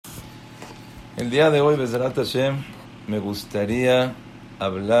El día de hoy, Bezrat Hashem, me gustaría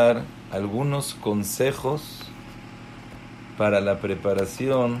hablar algunos consejos para la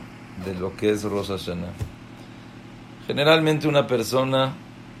preparación de lo que es Rosh Hashana. Generalmente una persona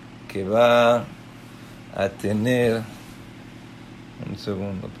que va a tener... Un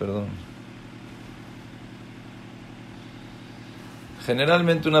segundo, perdón.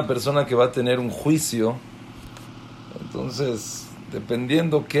 Generalmente una persona que va a tener un juicio, entonces,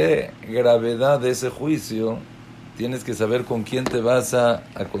 dependiendo qué gravedad de ese juicio, tienes que saber con quién te vas a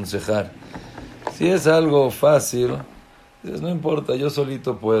aconsejar. Si es algo fácil, dices, no importa, yo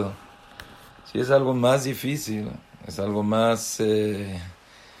solito puedo. Si es algo más difícil, es algo más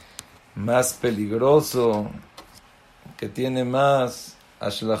peligroso, que tiene más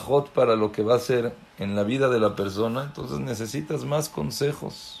ashlachot para lo que va a ser en la vida de la persona, entonces necesitas más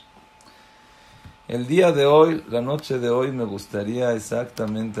consejos. El día de hoy, la noche de hoy, me gustaría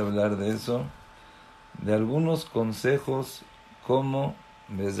exactamente hablar de eso, de algunos consejos como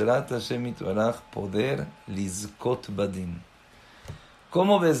Bezrat Hashem Itbaraj poder lizkot badin.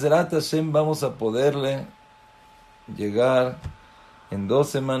 ¿Cómo Bezrat Hashem vamos a poderle llegar en 2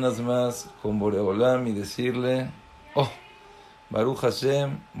 semanas más con Boreolam y decirle, oh, Baruch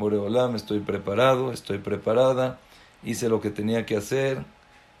Hashem, Boreolam, estoy preparado, estoy preparada, hice lo que tenía que hacer?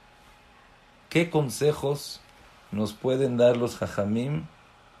 ¿Qué consejos nos pueden dar los Jajamim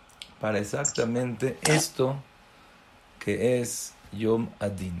para exactamente esto que es Yom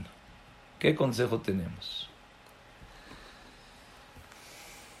Adin? ¿Qué consejo tenemos?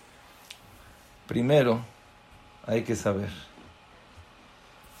 Primero, hay que saber,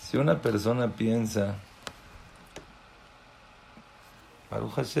 si una persona piensa,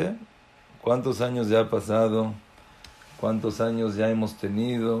 Baruch Hashem, ¿cuántos años ya ha pasado? ¿Cuántos años ya hemos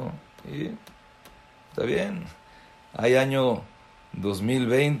tenido? Y está bien, hay año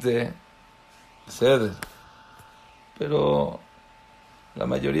 2020, Seder, pero la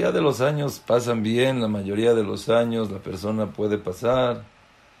mayoría de los años pasan bien, la mayoría de los años la persona puede pasar,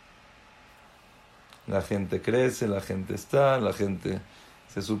 la gente crece, la gente la gente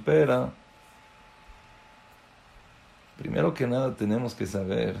se supera. Primero que nada tenemos que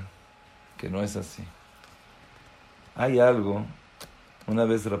saber que no es así. Hay algo, una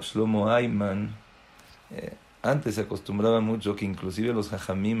vez Rab Shlomo Ayman, antes se acostumbraba mucho que inclusive los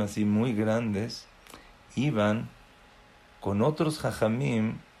jajamim así muy grandes iban con otros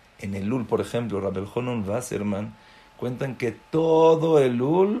jajamim en el Lul. Por ejemplo, Rab Elhonon Wasserman cuentan que todo el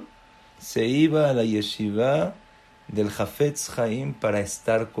Lul se iba a la yeshiva del Hafetz Haim para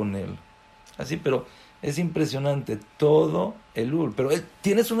estar con él. Así, pero es impresionante, todo el Lul. Pero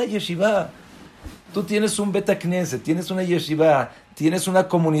tienes una yeshiva, tú tienes un Beta Knesset, tienes una yeshiva, tienes una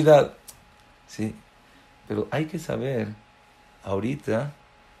comunidad. Sí, pero hay que saber, ahorita,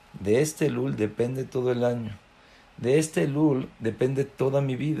 de este Lul depende todo el año. De este Lul depende toda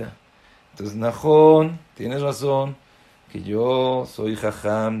mi vida. Entonces, Najón, tienes razón, que yo soy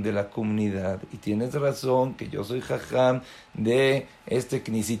jajam de la comunidad, y tienes razón que yo soy jajam de este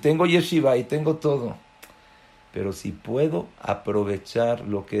knis, y tengo yeshiva, y tengo todo. Pero si puedo aprovechar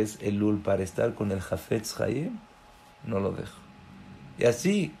lo que es el Lul para estar con el Hafetz Haim, no lo dejo. Y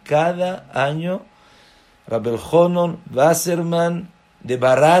así, cada año, Rab Elhonon Wasserman de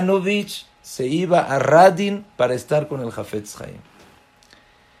Baranovich se iba a Radin para estar con el Hafetz Haim.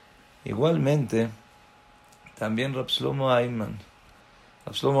 Igualmente, también Rab Shlomo Ayman.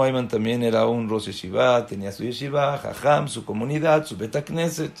 Rab Shlomo Ayman también era un Rosh Yeshiva, tenía su yeshiva, jajam, su comunidad, su Beta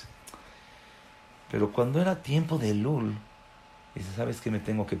Knesset. Pero cuando era tiempo de Lul, dice, ¿sabes qué? Me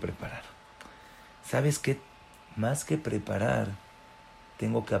tengo que preparar. ¿Sabes qué? Más que preparar,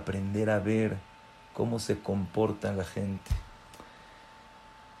 tengo que aprender a ver cómo se comporta la gente.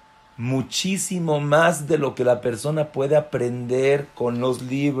 Muchísimo más de lo que la persona puede aprender con los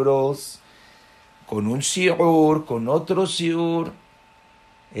libros, con un shiur, con otro shiur,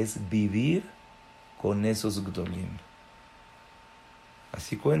 es vivir con esos gdolim.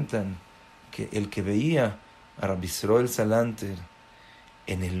 Así cuentan que el que veía a Rabbi Israel Salanter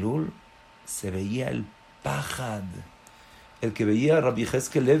en el Lul, se veía el pajad. El que veía a Rabbi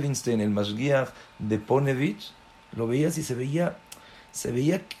Heskel Levinstein, el Mashgiach de Ponevich, lo veías y se veía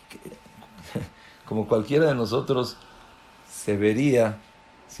como cualquiera de nosotros se vería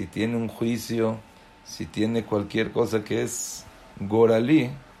si tiene un juicio, si tiene cualquier cosa que es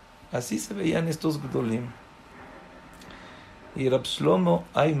goralí. Así se veían estos gdolim. Y Rab Shlomo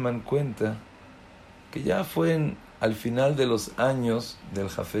Ayman cuenta que ya fue al final de los años del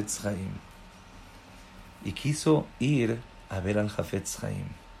Hafetz Haim y quiso ir a ver al Hafetz Haim,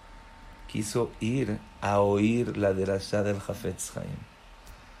 quiso ir a oír la derashá del Hafetz Haim.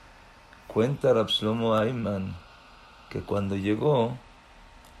 Cuenta Rab Shlomo Ayman que cuando llegó,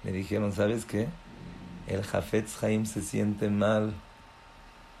 le dijeron, ¿sabes qué? El Hafetz Haim se siente mal.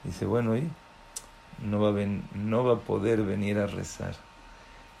 Dice, bueno, ¿y? No va a poder venir a rezar.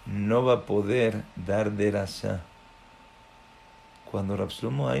 No va a poder dar derashá. Cuando Rab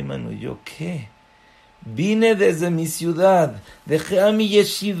Shlomo Ayman oyó, ¿qué? Vine desde mi ciudad, dejé a mi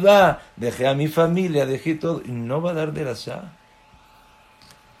yeshiva, dejé a mi familia, dejé todo, y no va a dar derashá.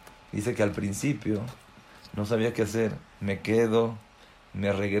 Dice que al principio no sabía qué hacer. Me quedo,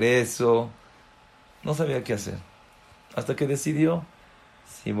 me regreso, no sabía qué hacer. Hasta que decidió,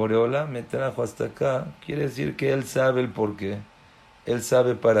 si Boreola me trajo hasta acá, quiere decir que él sabe el porqué, él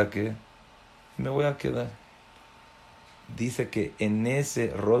sabe para qué, me voy a quedar. Dice que en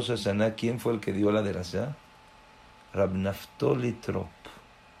ese Rosh Hashana, ¿quién fue el que dio la derashá? Rab Naftoli Trop,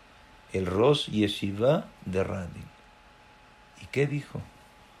 el Rosh Yeshiva de Radin. ¿Y qué dijo?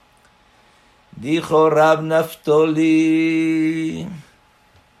 Dijo Rab Naftoli,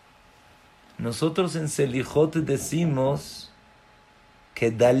 nosotros en Segulot decimos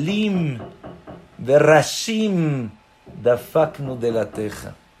que Dalim Verashim Dafaknu de la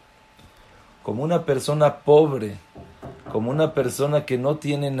teja. Como una persona pobre, como una persona que no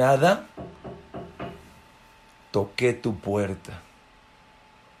tiene nada, toqué tu puerta.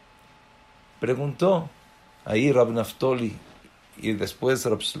 Preguntó ahí Rab Naftoli, y después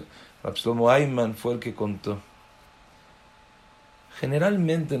Rab Shlomo Ayman fue el que contó.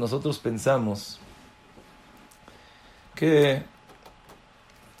 Generalmente nosotros pensamos que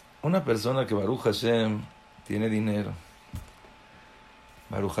una persona que Baruch Hashem tiene dinero,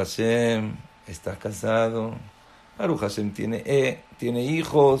 Baruch Hashem está casado, Baruch Hashem tiene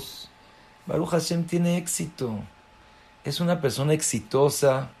hijos, Baruch Hashem tiene éxito, es una persona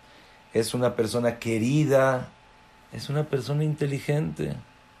exitosa, es una persona querida, es una persona inteligente.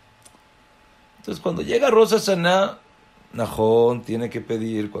 Entonces cuando llega Rosh Hashana, Najón tiene que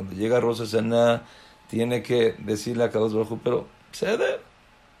pedir, cuando llega Rosh Hashana tiene que decirle a Kadosh Baruj Hu, pero ceder.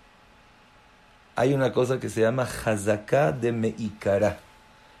 Hay una cosa que se llama Hazaká de Meikara.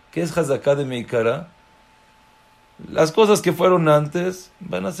 ¿Qué es Hazaká de Meikara? Las cosas que fueron antes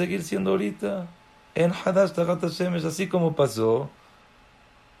van a seguir siendo ahorita. En Hadash Tagat Hashem, es así como pasó.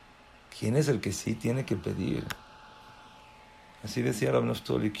 ¿Quién es el que sí tiene que pedir? Así decía Rab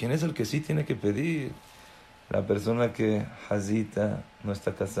Naftoli, ¿quién es el que sí tiene que pedir? La persona que Hazita no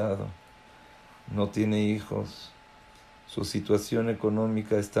está casado, no tiene hijos, su situación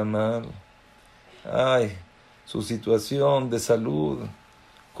económica está mal, ay, su situación de salud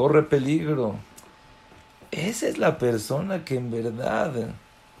corre peligro. Esa es la persona que en verdad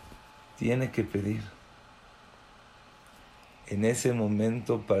tiene que pedir. En ese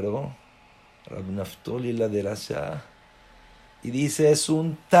momento paró Rab Naftoli la derashá y dice, es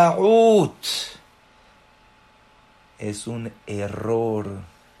un ta'ut, es un error.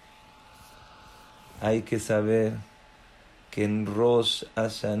 Hay que saber que en Rosh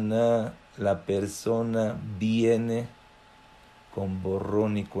Hashana la persona viene con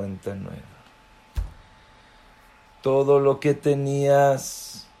borrón y cuenta nueva. Todo lo que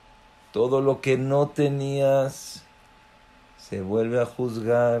tenías, todo lo que no tenías, se vuelve a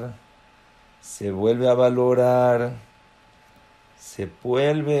juzgar, se vuelve a valorar, se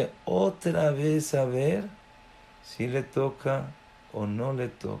vuelve otra vez a ver si le toca o no le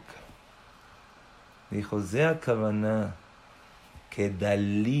toca. Dijo, Zea Kavaná, que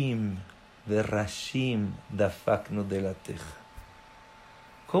Dalim de Rashim Dafakno de la teja.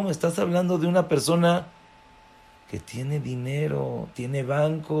 ¿Cómo estás hablando de una persona que tiene dinero, tiene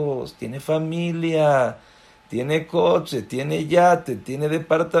bancos, tiene familia, tiene coche, tiene yate, tiene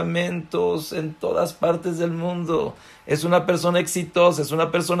departamentos en todas partes del mundo? Es una persona exitosa, es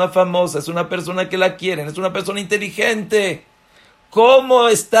una persona famosa, es una persona que la quieren, es una persona inteligente. ¿Cómo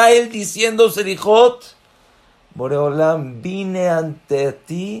está él diciendo Segulot? Boreolam, vine ante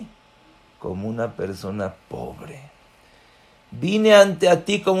ti como una persona pobre. Vine ante a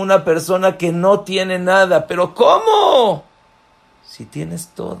ti como una persona que no tiene nada. ¿Pero cómo? Si tienes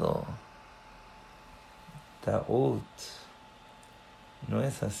todo. Ta'ut. No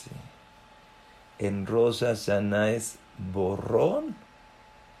es así. En Rosh Hashana es borrón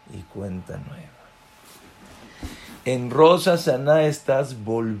y cuenta nueva. En Rosh Hashana estás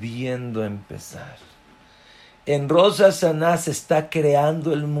volviendo a empezar. En Rosh Hashana se está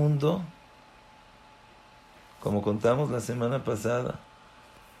creando el mundo. Como contamos la semana pasada,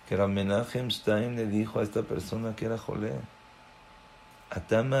 que Rab Menachem Stein le dijo a esta persona que era Jolé,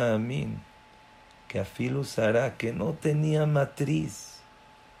 Atama Amin, que Afilu Sara, que no tenía matriz,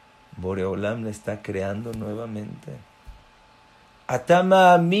 Boreolam le está creando nuevamente.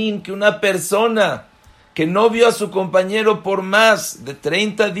 Atama Amin, que una persona que no vio a su compañero por más de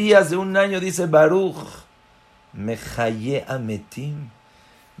 30 días, de un año, dice Baruch, Mechaye Ametim,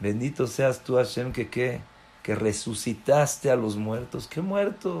 bendito seas tú, Hashem, que resucitaste a los muertos. ¿Qué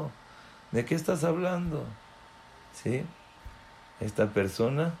muerto? ¿De qué estás hablando? ¿Sí? Esta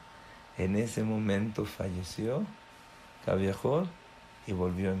persona en ese momento falleció, Cabiajor, y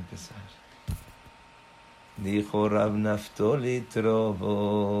volvió a empezar. Dijo Rab Naftoli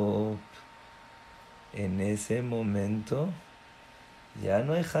Trobo, en ese momento ya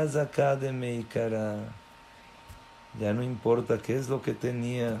no hay Hazaká de Meikara, ya no importa qué es lo que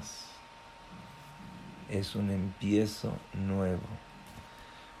tenías, es un empiezo nuevo.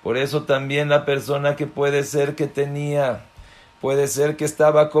 Por eso también la persona que puede ser que tenía, puede ser que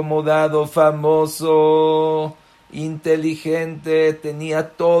estaba acomodado, famoso, inteligente,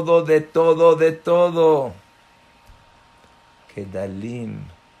 tenía todo, de todo, de todo. Que Dalim,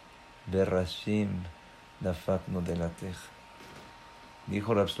 Berashim, Dafakno de la Teja.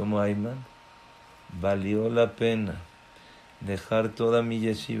 Dijo Rab Shlomo Ayman, valió la pena dejar toda mi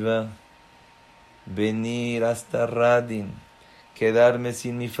yeshiva, venir hasta Radin, quedarme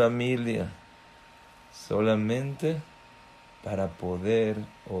sin mi familia, solamente para poder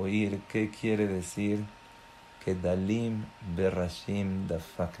oír qué quiere decir que Dalim Berashim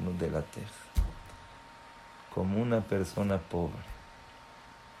Dafaknu de la Teja, como una persona pobre.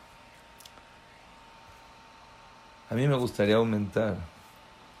 A mí me gustaría aumentar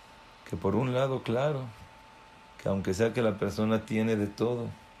que por un lado, claro, que aunque sea que la persona tiene de todo,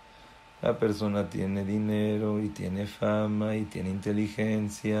 la persona tiene dinero y tiene fama y tiene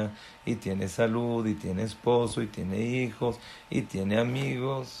inteligencia y tiene salud y tiene esposo y tiene hijos y tiene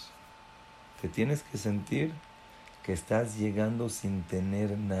amigos, te tienes que sentir que estás llegando sin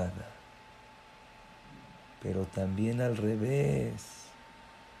tener nada. Pero también al revés,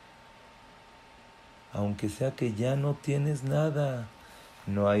 aunque sea que ya no tienes nada,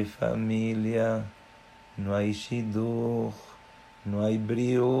 no hay familia, no hay shidduch, no hay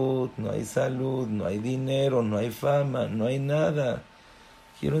briut, no hay salud, no hay dinero, no hay fama, no hay nada.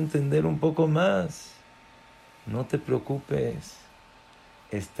 Quiero entender un poco más. No te preocupes.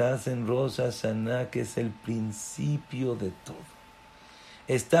 Estás en Rosh Hashana, que es el principio de todo.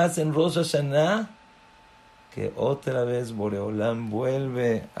 Estás en Rosh Hashana, que otra vez Boreolam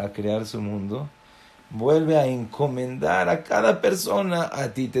vuelve a crear su mundo, vuelve a encomendar a cada persona,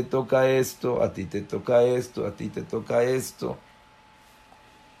 a ti te toca esto, a ti te toca esto, a ti te toca esto.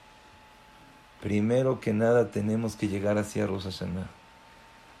 Primero que nada tenemos que llegar hacia Rosh Hashana.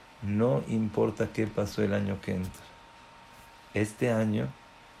 No importa qué pasó el año que entra. Este año,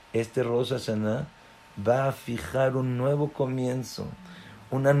 este Rosh Hashana va a fijar un nuevo comienzo,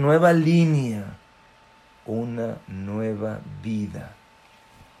 una nueva línea, una nueva vida.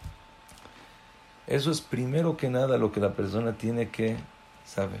 Eso es primero que nada lo que la persona tiene que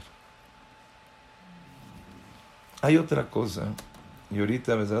saber. Hay otra cosa, y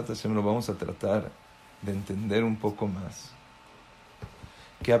ahorita Bezrat Hashem lo vamos a tratar de entender un poco más.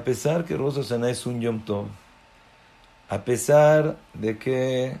 Que a pesar que Rosh Hashanah es un Yom Tov, a pesar de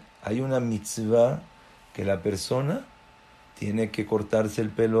que hay una mitzvah que la persona tiene que cortarse el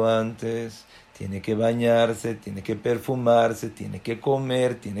pelo antes, tiene que bañarse, tiene que perfumarse, tiene que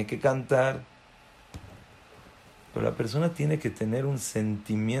comer, tiene que cantar, pero la persona tiene que tener un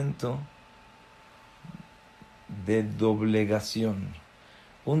sentimiento de doblegación,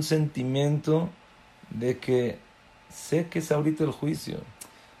 un sentimiento de que sé que es ahorita el juicio.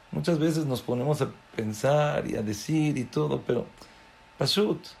 Muchas veces nos ponemos a pensar y a decir y todo, pero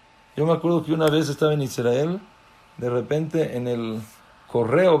pashut. Yo me acuerdo que una vez estaba en Israel, de repente en el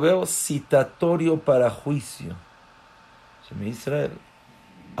correo veo citatorio para juicio. Se me Israel.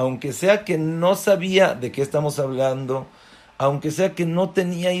 Aunque sea que no sabía de qué estamos hablando, aunque sea que no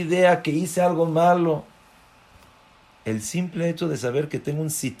tenía idea que hice algo malo, el simple hecho de saber que tengo un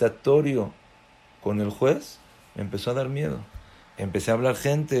citatorio con el juez me empezó a dar miedo. Empecé a hablar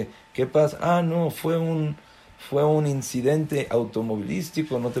gente, ¿qué pasa? Ah, no, fue un incidente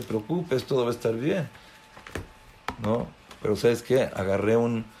automovilístico, no te preocupes, todo va a estar bien. ¿No? Pero ¿sabes qué? Agarré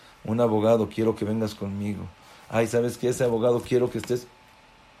un abogado, quiero que vengas conmigo. Ay, ¿sabes qué? Ese abogado quiero que estés...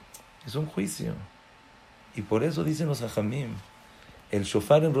 Es un juicio. Y por eso dicen los hajamim, el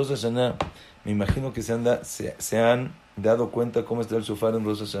shofar en Rosh Hashanah, me imagino que se han dado cuenta cómo está el shofar en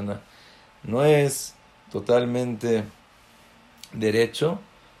Rosh Hashanah. No es totalmente derecho,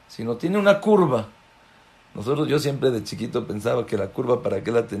 sino tiene una curva. Yo siempre de chiquito pensaba que la curva, ¿para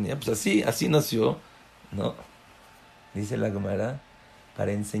qué la tenía? Pues así nació, ¿no? Dice la Gemara,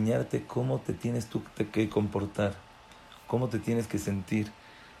 para enseñarte cómo te tienes tú que comportar, ¿Cómo te tienes que sentir?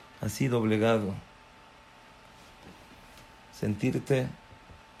 Así doblegado. Sentirte,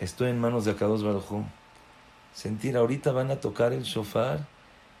 estoy en manos de Akadosh Baruj Hu. Sentir, ahorita van a tocar el shofar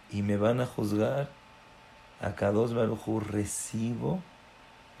y me van a juzgar. Akadosh Baruj Hu, recibo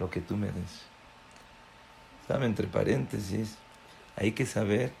lo que tú me des. ¿Sabe? Entre paréntesis, hay que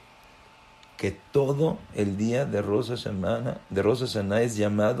saber que todo el día de Rosh Hashana es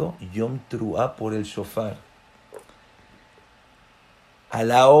llamado Yom Truah por el shofar. A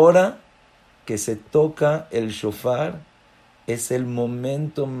la hora que se toca el shofar, es el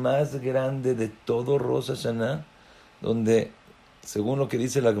momento más grande de todo Rosh Hashana, donde, según lo que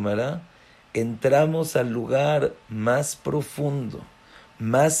dice la Gemara, entramos al lugar más profundo,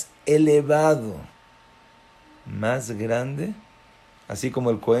 más elevado, más grande, así como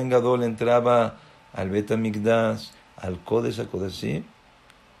el Kohen Gadol entraba al Bet HaMikdash, al Kodesh HaKodashim,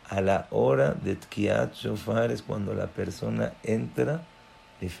 a la hora de Tkiat Shofar es cuando la persona entra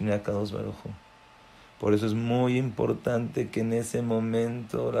Lifnei HaKadosh Baruj Hu. Por eso es muy importante que en ese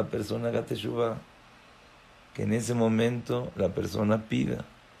momento la persona haga teshuvah, que en ese momento la persona pida,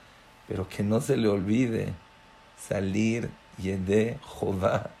 pero que no se le olvide salir Yedé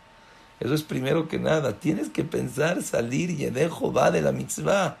Jová. Eso es primero que nada. Tienes que pensar salir Yedé Jová de la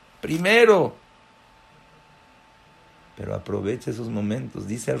mitzvah, primero. Pero aprovecha esos momentos.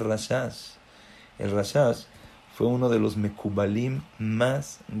 Dice el Rashash. El Rashash fue uno de los mekubalim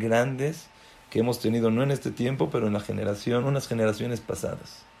más grandes que hemos tenido, no en este tiempo, pero en unas generaciones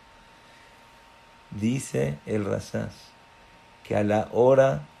pasadas. Dice el Rashash que a la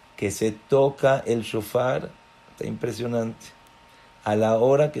hora que se toca el shofar, está impresionante, a la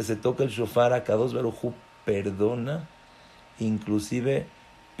hora que se toca el shofar, Akadosh Baruj Hu perdona inclusive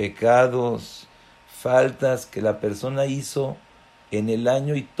pecados, faltas que la persona hizo en el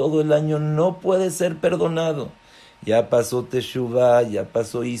año y todo el año no puede ser perdonado. Ya pasó Teshuvah, ya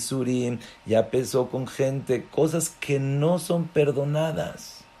pasó Isurim, ya pasó con gente, cosas que no son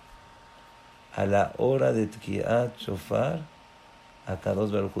perdonadas. A la hora de Tkiat Shofar,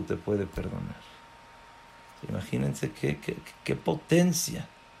 Akadosh Baruj Hu te puede perdonar. Imagínense qué potencia.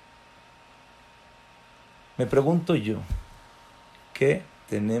 Me pregunto yo, ¿qué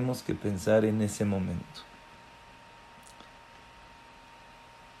tenemos que pensar en ese momento?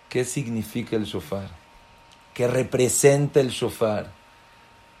 ¿Qué significa el shofar? ¿Qué representa el shofar?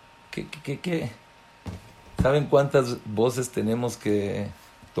 ¿Qué? ¿Saben cuántas voces tenemos que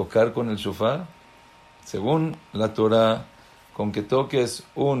tocar con el shofar? Según la Torah, con que toques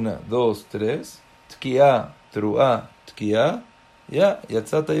 1, 2, 3, tkiá, truá, tkiá, ya,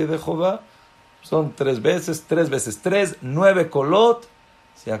 yatzata yedé Jová, son 3 veces, 9 kolot,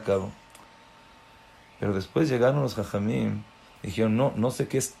 se acabó. Pero después llegaron los jajamim, dijeron, no sé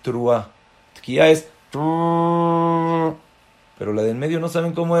qué es truá, tkiá es tu, pero la del medio no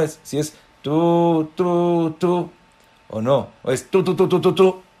saben cómo es, si es tu, o no, o es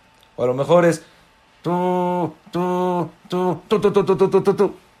tu, o a lo mejor es tu.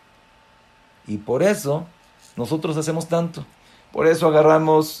 Y por eso nosotros hacemos tanto. Por eso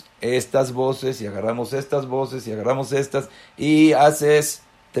agarramos estas voces y agarramos estas voces y agarramos estas y haces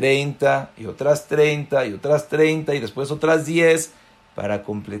 30 y otras 30 y otras 30 y después otras 10 para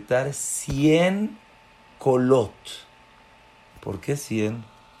completar 100 kolot. ¿Por qué 100?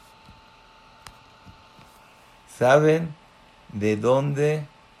 ¿Saben de dónde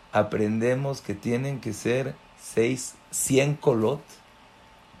aprendemos que tienen que ser 100 kolot?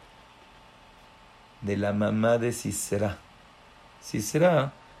 De la mamá de Sisera.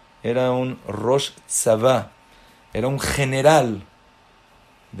 Sisera era un Rosh Tzavá, era un general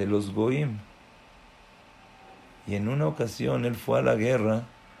de los Goim. Y en una ocasión él fue a la guerra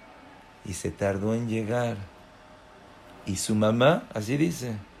y se tardó en llegar. Y su mamá, así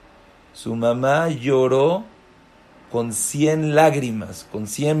dice, su mamá lloró con 100 lágrimas, con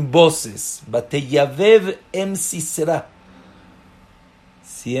 100 voces. Bateyavev em Sisera.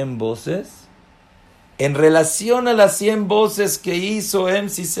 100 voces. En relación a las 100 voces que hizo em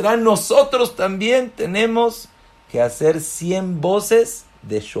Sisera, nosotros también tenemos que hacer 100 voces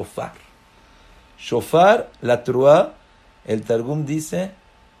de shofar. Shofar, la truá, el Targum dice,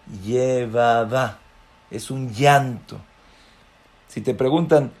 yevavá, es un llanto. Si te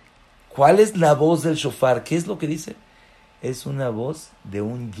preguntan, ¿cuál es la voz del shofar? ¿Qué es lo que dice? Es una voz de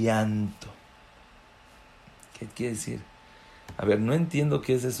un llanto. ¿Qué quiere decir? A ver, no entiendo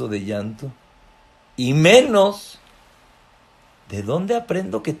qué es eso de llanto. Y menos, ¿de dónde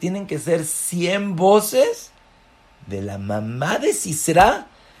aprendo que tienen que ser 100 voces? De la mamá de Sisera.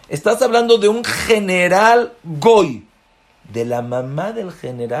 Estás hablando de un general goy. De la mamá del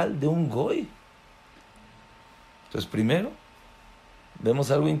general de un goy. Entonces, primero,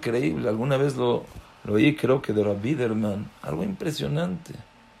 vemos algo increíble. Alguna vez lo oí, creo que de Rabbi Derman, algo impresionante.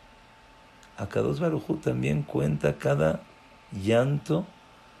 Akadosh Baruj Hu también cuenta cada llanto,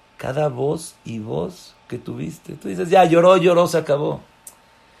 cada voz y voz que tuviste. Tú dices, ya lloró, se acabó.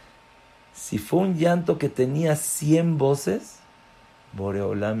 Si fue un llanto que tenía 100 voces,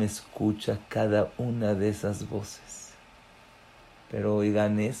 Boreolam escucha cada una de esas voces. Pero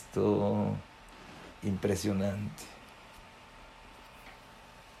oigan esto, impresionante.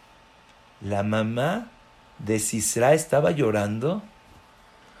 La mamá de Sisra estaba llorando.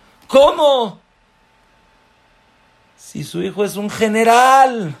 ¿Cómo? Si su hijo es un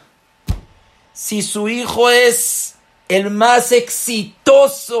general, si su hijo es el más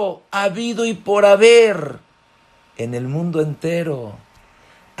exitoso habido y por haber en el mundo entero,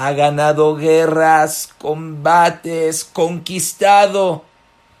 ha ganado guerras, combates, conquistado,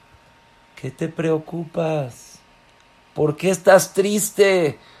 ¿qué te preocupas? ¿Por qué estás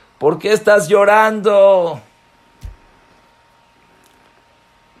triste? ¿Por qué estás llorando?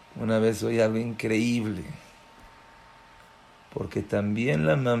 Una vez oí algo increíble, porque también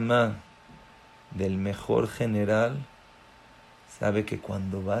la mamá del mejor general sabe que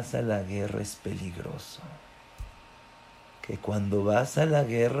cuando vas a la guerra es peligroso. Que cuando vas a la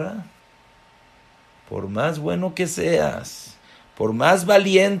guerra, por más bueno que seas, por más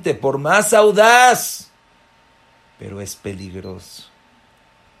valiente, por más audaz, pero es peligroso.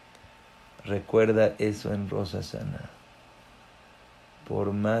 Recuerda eso en Rosh Hashana.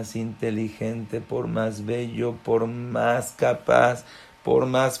 Por más inteligente, por más bello, por más capaz, por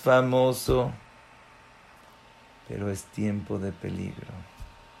más famoso, pero es tiempo de peligro.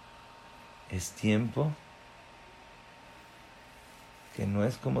 Es tiempo que no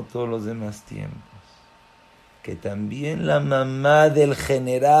es como todos los demás tiempos. Que también la mamá del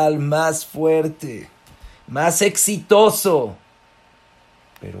general más fuerte, más exitoso,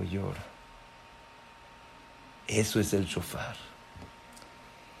 pero llora. Eso es el shofar.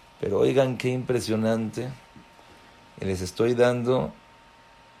 Pero oigan qué impresionante. Y les estoy dando,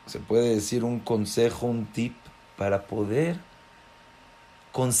 se puede decir, un consejo, un tip para poder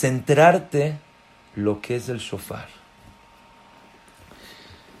concentrarte lo que es el shofar.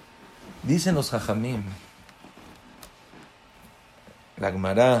 Dicen los Jajamim, la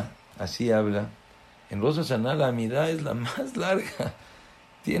Gemara así habla, en Rosh Hashana la Hamidá es la más larga.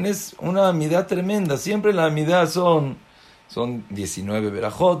 Tienes una Hamidá tremenda. Siempre la Hamidá son 19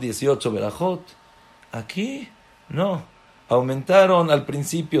 verajot, 18 verajot. Aquí, no. Aumentaron al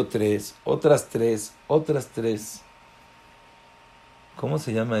principio 3, otras 3, otras 3. ¿Cómo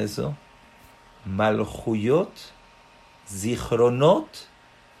se llama eso? Malhuyot, Zichronot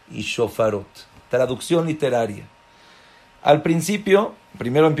y Shofarot. Traducción literaria. Al principio,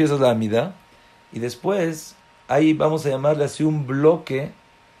 primero empiezas la Hamidá y después, ahí vamos a llamarle así un bloque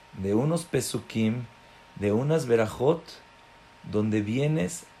de unos pesukim, de unas verajot, donde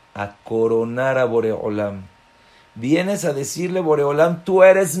vienes a coronar a Boreolam. Vienes a decirle, Boreolam, tú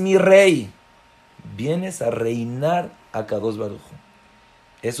eres mi rey. Vienes a reinar a Kadosh Baruj Hu.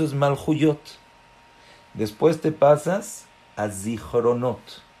 Eso es Malhuyot. Después te pasas a Zichronot.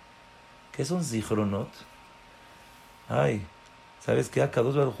 ¿Qué son Zichronot? Ay, ¿sabes qué? A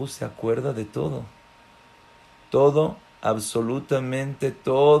Kadosh Baruj Hu se acuerda de todo. Todo, absolutamente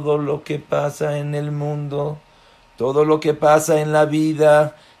todo lo que pasa en el mundo, todo lo que pasa en la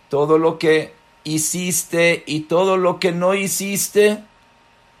vida, todo lo que hiciste y todo lo que no hiciste,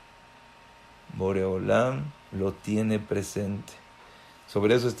 Boreolam lo tiene presente.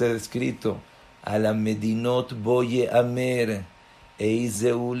 Sobre eso está escrito, a la Medinot boye amer,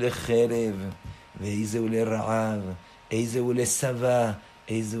 eizeu le jerev, veizeu le ra'av, eizeu le savá,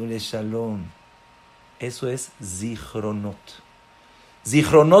 eizeu le shalom. Eso es Zichronot.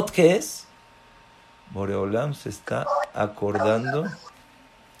 ¿Zichronot qué es? Boreolam se está acordando.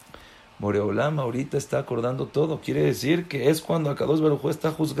 Boreolam ahorita está acordando todo. Quiere decir que es cuando Akadosh Baruj Hu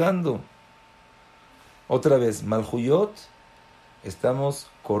está juzgando. Otra vez, Malhuyot, estamos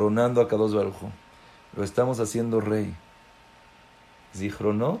coronando a Akadosh Baruj Hu. Lo estamos haciendo rey.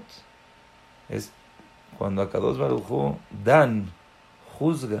 Zichronot es cuando Akadosh Baruj Hu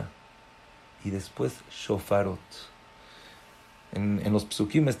juzga. Y después Shofarot. En los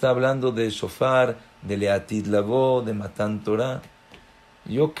psukim está hablando de Shofar, de Leatid Lavo, de Matan Torah.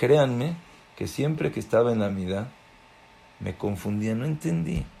 Yo, créanme, que siempre que estaba en la Amidá, me confundía, no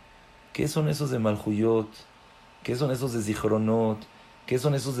entendí. ¿Qué son esos de Malhuyot? ¿Qué son esos de Zichronot? ¿Qué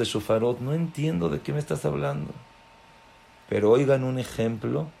son esos de Shofarot? No entiendo de qué me estás hablando. Pero oigan un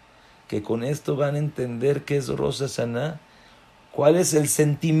ejemplo, que con esto van a entender qué es Rosh Hashana, cuál es el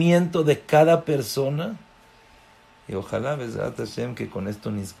sentimiento de cada persona Y ojalá, Bezrat Hashem, que con esto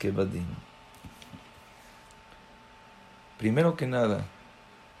nizke badin. Primero que nada,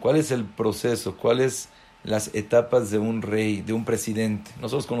 ¿cuál es el proceso? ¿Cuáles las etapas de un rey, de un presidente?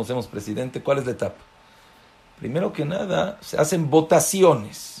 Nosotros conocemos presidente, ¿cuál es la etapa? Primero que nada, se hacen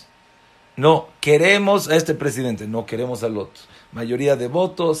votaciones. No, queremos a este presidente, no queremos al otro. Mayoría de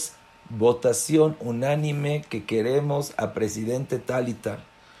votos, votación unánime que queremos a presidente tal y tal.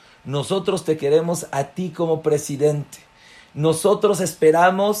 Nosotros te queremos a ti como presidente. Nosotros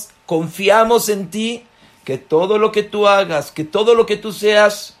esperamos, confiamos en ti, que todo lo que tú hagas, que todo lo que tú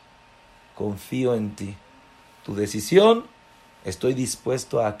seas, confío en ti. Tu decisión, estoy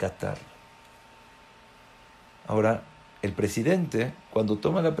dispuesto a acatarla. Ahora, el presidente, cuando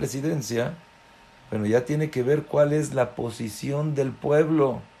toma la presidencia, bueno, ya tiene que ver cuál es la posición del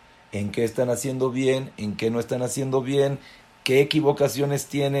pueblo, en qué están haciendo bien, en qué no están haciendo bien, qué equivocaciones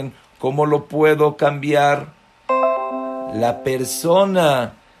tienen, cómo lo puedo cambiar. La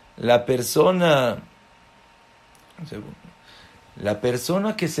persona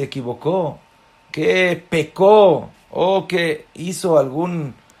que se equivocó, que pecó o que hizo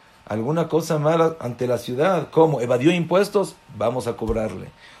alguna cosa mala ante la ciudad, ¿cómo? ¿Evadió impuestos? Vamos a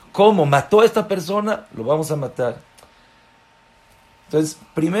cobrarle. ¿Cómo? ¿Mató a esta persona? Lo vamos a matar. Entonces,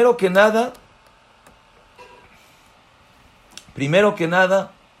 primero que nada,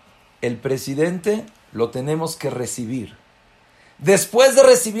 el presidente lo tenemos que recibir. Después de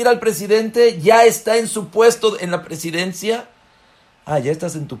recibir al presidente, ya está en su puesto en la presidencia. Ya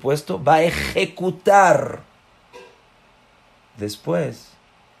estás en tu puesto, va a ejecutar. Después,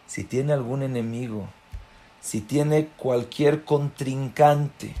 si tiene algún enemigo, si tiene cualquier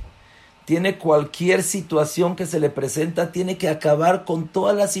contrincante, tiene cualquier situación que se le presenta, tiene que acabar con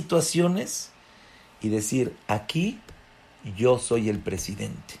todas las situaciones y decir, aquí yo soy el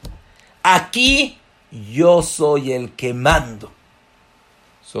presidente. Aquí yo soy el que mando.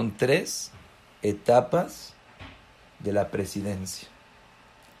 Son 3 etapas de la presidencia.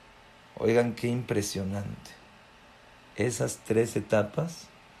 Oigan qué impresionante. Esas 3 etapas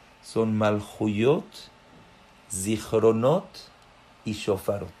son Malhuyot, Zichronot y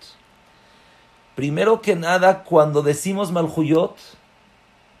Shofarot. Primero que nada, cuando decimos Malhuyot,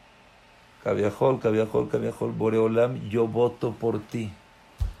 Kaviahol, Boreolam, yo voto por ti.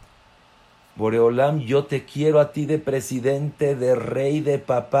 Boreolam, yo te quiero a ti de presidente, de rey, de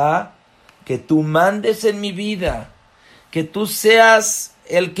papá, que tú mandes en mi vida, que tú seas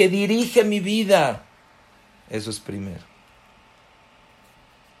el que dirige mi vida. Eso es primero.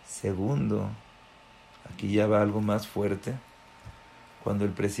 Segundo, aquí ya va algo más fuerte. Cuando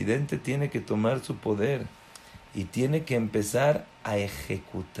el presidente tiene que tomar su poder y tiene que empezar a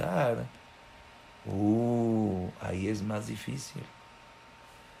ejecutar, ahí es más difícil.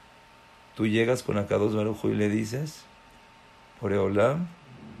 Tú llegas con Akadosh Baruj Hu y le dices, Boreolam,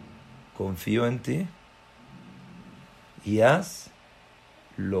 confío en ti y haz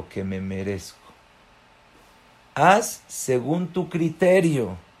lo que me merezco. Haz según tu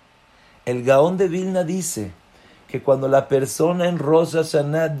criterio. El Gaón de Vilna dice que cuando la persona en Rosh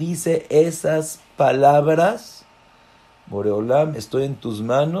Hashana dice esas palabras, Boreolam, estoy en tus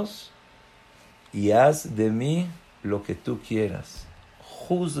manos y haz de mí lo que tú quieras.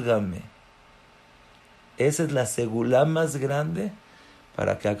 Júzgame. Esa es la segulá más grande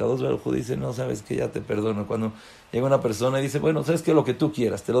para que Akadosh Baruj Hu dice, no, sabes que ya te perdono. Cuando llega una persona y dice, bueno, sabes que lo que tú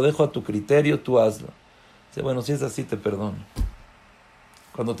quieras, te lo dejo a tu criterio, tú hazlo. Dice, bueno, si es así, te perdono.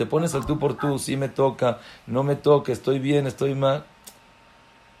 Cuando te pones al tú por tú, sí me toca, no me toca, estoy bien, estoy mal.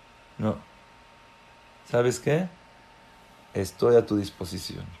 No. ¿Sabes qué? Estoy a tu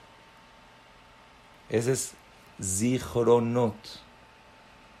disposición. Ese es Zichronot.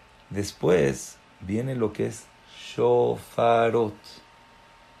 Después viene lo que es Shofarot.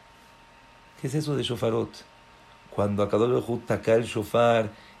 ¿Qué es eso de Shofarot? Cuando Akadosh Baruj Hu taca el shofar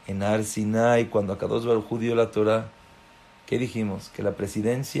en Har Sinai, cuando Akadosh Baruj Hu dio la Torah, ¿qué dijimos? Que la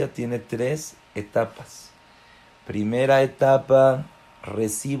presidencia tiene 3 etapas. Primera etapa,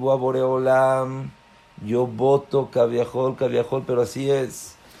 recibo a Boreolam, yo voto Kaviahol, pero así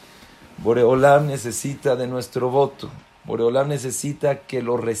es. Boreolam necesita de nuestro voto. Boreolam necesita que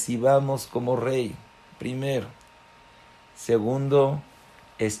lo recibamos como rey, primero. Segundo,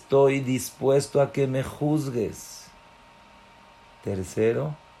 estoy dispuesto a que me juzgues.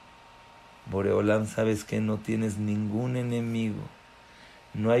 Tercero, Boreolam, sabes que no tienes ningún enemigo,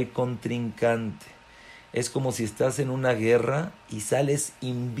 no hay contrincante. Es como si estás en una guerra y sales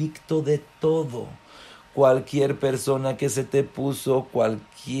invicto de todo. Cualquier persona que se te puso,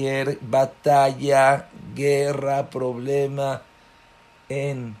 cualquier batalla, guerra, problema,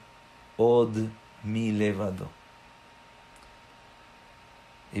 en Od mi levado.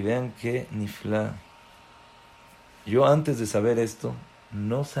 Y vean qué nifla. Yo antes de saber esto,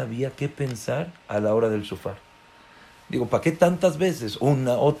 no sabía qué pensar a la hora del shofar. Digo, ¿para qué tantas veces?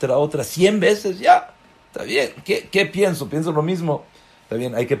 Una, otra, 100 veces, ya. Está bien. ¿Qué pienso? Pienso lo mismo. Está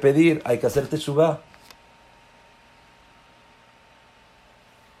bien, hay que pedir, hay que hacer teshuvá.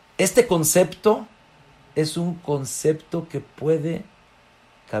 Este concepto es un concepto que puede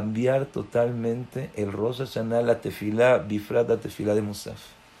cambiar totalmente el Rosh Hashana, la tefilá, bifrat, la tefilá de Musaf.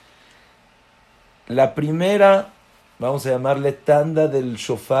 La primera, vamos a llamarle tanda del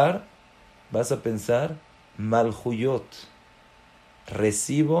shofar, vas a pensar, Malhuyot.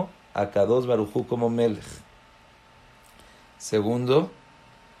 Recibo a Kadosh Baruj Hu como Melech. Segundo,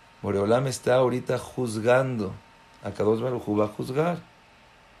 Boreolam está ahorita juzgando. A Kadosh Baruj Hu va a juzgar.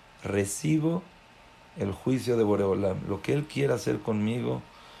 Recibo el juicio de Boreolam. Lo que Él quiera hacer conmigo,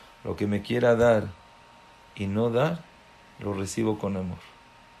 lo que me quiera dar y no dar, lo recibo con amor.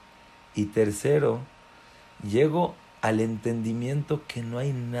 Y tercero, llego al entendimiento que no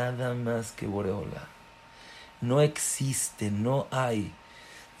hay nada más que Boreolam. No existe, no hay.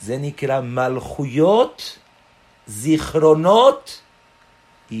 Zenikra Malhuyot, Zichronot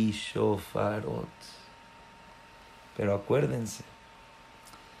y Shofarot. Pero acuérdense,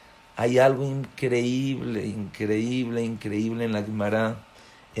 hay algo increíble en la Gemara,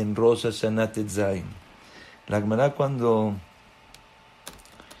 en Rosh Hashanah Tetzain. La Gemara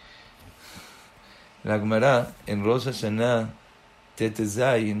en Rosh Hashanah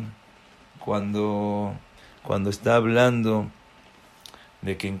Tetzain, cuando está hablando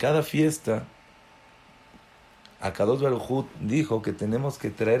de que en cada fiesta Akadosh Baruj Hu dijo que tenemos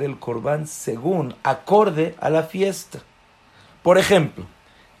que traer el corbán según, acorde a la fiesta. Por ejemplo,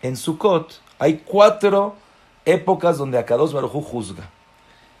 en Sukkot hay 4 épocas donde Akadosh Baruj Hu juzga.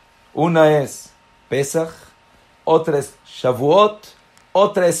 Una es Pesach, otra es Shavuot,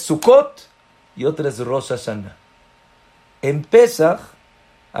 otra es Sukkot y otra es Rosh Hashanah. En Pesach,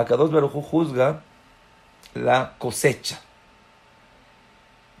 Akadosh Baruj Hu juzga la cosecha.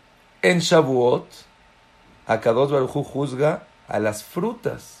 En Shavuot, Akadosh Baruj Hu juzga a las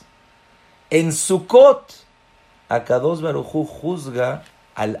frutas. En Sukkot, Akadosh Baruj Hu juzga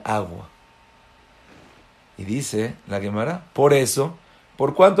al agua. Y dice la Gemara, por eso,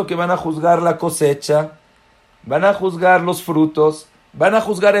 por cuanto que van a juzgar la cosecha, van a juzgar los frutos, van a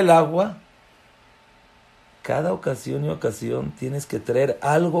juzgar el agua, cada ocasión y ocasión tienes que traer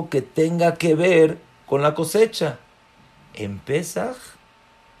algo que tenga que ver con la cosecha. En Pesach,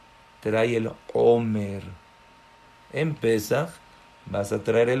 trae el Omer. En Pesach vas a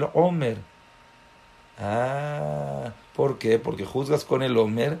traer el Omer. ¿Por qué? Porque juzgas con el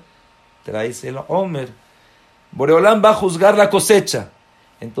Omer, traes el Omer. Boreolam va a juzgar la cosecha.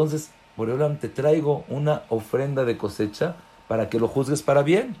 Entonces, Boreolam, te traigo una ofrenda de cosecha para que lo juzgues para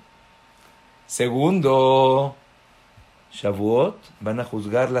bien. Segundo, Shavuot, van a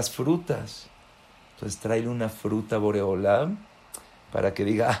juzgar las frutas. Entonces, tráele una fruta a Boreolam para que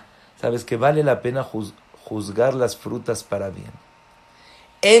diga, sabes que vale la pena juzgar las frutas para bien.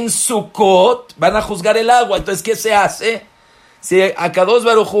 En Sukkot van a juzgar el agua. Entonces, ¿qué se hace? Si Akadosh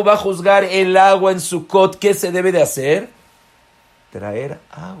Baruj Hu va a juzgar el agua en Sukkot, ¿qué se debe de hacer? Traer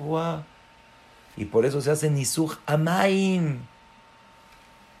agua. Y por eso se hace Nisuch Amaim.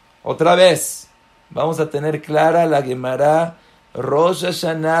 Otra vez, vamos a tener clara la Gemara Rosh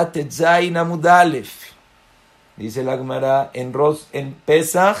Hashanah Tetzain Amud Aleph. Dice la Gemara, en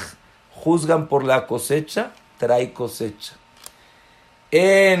Pesach juzgan por la cosecha, trae cosecha.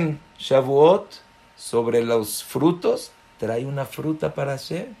 En Shavuot, sobre los frutos, trae una fruta para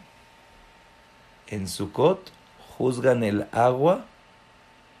hacer. En Sukkot, juzgan el agua,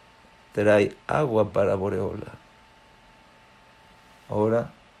 trae agua para Boreola.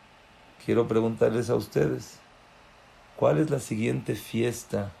 Ahora, quiero preguntarles a ustedes, ¿cuál es la siguiente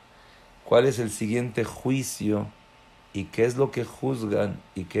fiesta? ¿Cuál es el siguiente juicio? ¿Y qué es lo que juzgan?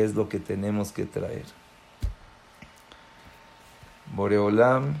 ¿Y qué es lo que tenemos que traer?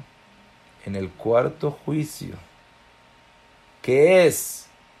 Boreolam, en el cuarto juicio, ¿qué es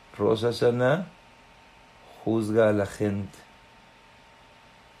Rosh Hashanah? Juzga a la gente.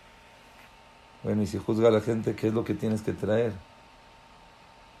 Bueno, y si juzga a la gente, ¿qué es lo que tienes que traer?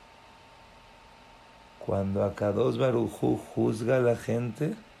 Cuando Akadosh Baruj Hu juzga a la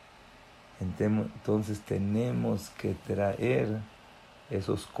gente, entonces tenemos que traer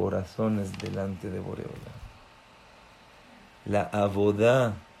esos corazones delante de Boreolam. La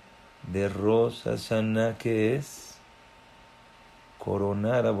abodá de Rosh Hashanah, ¿qué es?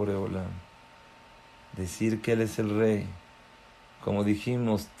 Coronar a Boreolam. Decir que Él es el Rey. Como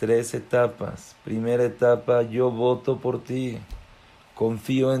dijimos, 3 etapas. Primera etapa, yo voto por ti.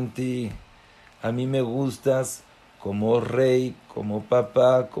 confío en ti, a mí me gustas como rey, como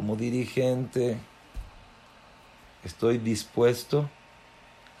papá, como dirigente. Estoy dispuesto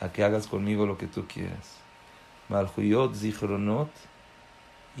a que hagas conmigo lo que tú quieras. Malhuyot, Zichronot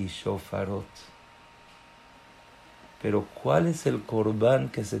y Shofarot. Pero ¿cuál es el corbán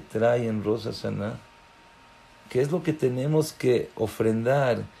que se trae en Rosh Hashana? ¿Qué es lo que tenemos que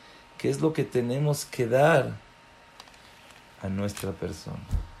ofrendar? ¿Qué es lo que tenemos que dar a nuestra persona?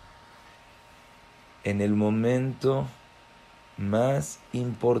 En el momento más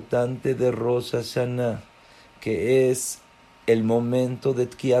importante de Rosh Hashana, que es el momento de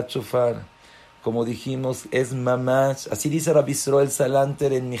Tkiat Shofar, como dijimos, es mamash, así dice Rabbi Israel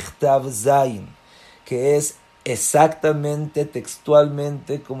Salanter en Michtav Zayin, que es exactamente,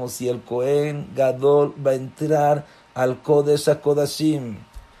 textualmente, como si el Kohen Gadol va a entrar al Kodesh HaKodashim.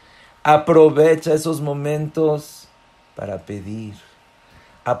 Aprovecha esos momentos para pedir.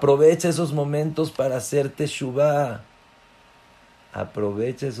 Aprovecha esos momentos para hacer teshuvah.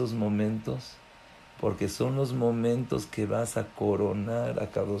 Aprovecha esos momentos porque son los momentos que vas a coronar a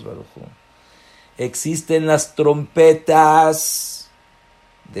Kadosh Baruj Hu. Existen las trompetas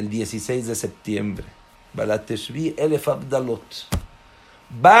del 16 de septiembre. Balateshvi Elef Abdalot.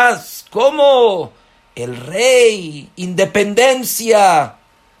 Vas como el rey, independencia.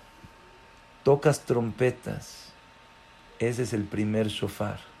 Tocas trompetas. Ese es el primer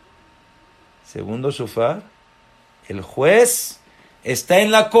shofar. Segundo shofar, el juez está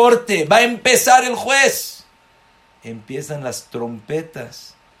en la corte. Va a empezar el juez. Empiezan las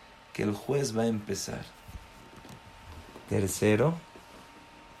trompetas que el juez va a empezar. Tercero,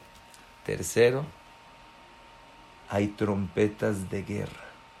 hay trompetas de guerra.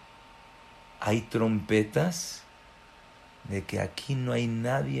 Hay trompetas de que aquí no hay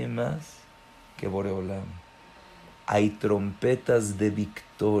nadie más que Boreolam. Hay trompetas de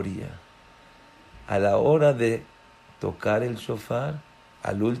victoria. A la hora de tocar el shofar,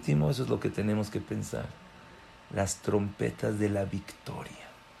 al último, eso es lo que tenemos que pensar. Las trompetas de la victoria.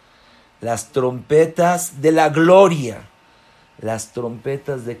 Las trompetas de la gloria. Las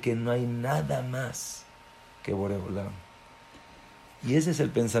trompetas de que no hay nada más que Boreolam. Y ese es el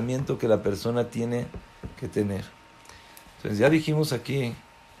pensamiento que la persona tiene que tener. Entonces ya dijimos aquí,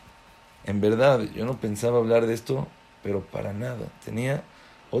 en verdad, yo no pensaba hablar de esto, pero para nada. Tenía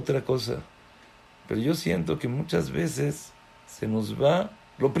otra cosa. Pero yo siento que muchas veces se nos va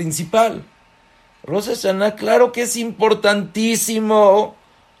lo principal. Rosh Hashanah, claro que es importantísimo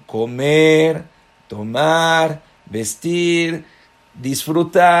comer, tomar, vestir,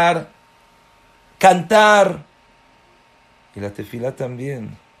 disfrutar, cantar. Y la tefilá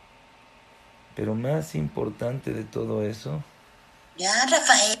también. Pero más importante de todo eso, Ya,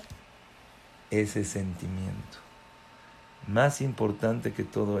 Rafael. ese sentimiento. Más importante que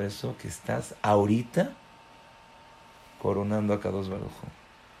todo eso, que estás ahorita coronando a Kadosh Baruj Hu.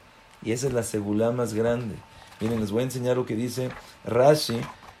 Y esa es la segulá más grande. Miren, les voy a enseñar lo que dice Rashi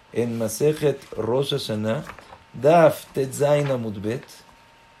en Masejet Rosh Hashanah, Daf Tetzain Amud Bet.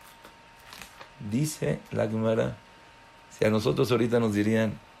 Dice la Gemara, si a nosotros ahorita nos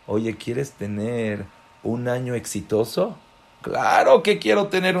dirían, oye, ¿quieres tener un año exitoso? Claro que quiero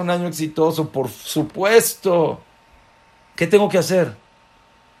tener un año exitoso, por supuesto. ¿Qué tengo que hacer?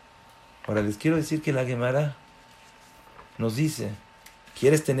 Ahora les quiero decir que la Gemara nos dice,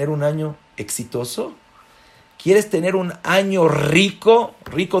 ¿quieres tener un año exitoso? ¿Quieres tener un año rico,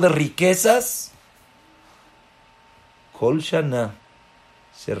 rico de riquezas? Kol shana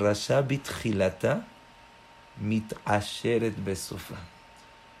sherasha bitchilata mitasheret besofa.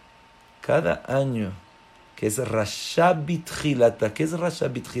 Cada año que es rasha bitchilata. ¿Qué es rasha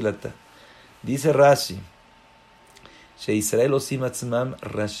bitchilata? Dice Rashi, sheIsrael osim atzmam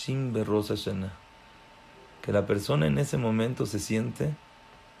rashim berosh Hashanah. Que la persona en ese momento se siente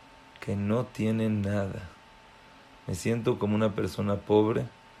que no tiene nada. Me siento como una persona pobre.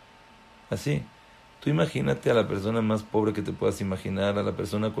 Así. Tú imagínate a la persona más pobre que te puedas imaginar, a la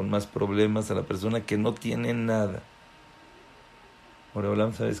persona con más problemas, a la persona que no tiene nada.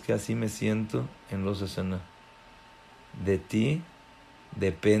 Boreolam, ¿sabes qué? Así me siento en Rosh Hashanah. De ti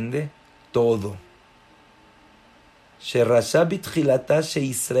depende todo. Sherasha bitchilata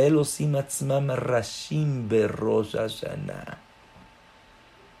sheIsrael osim atzmam rashim berosh Hashanah.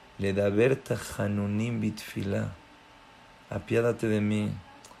 Ledaber tachanunim bitfilah. Apiádate de mí.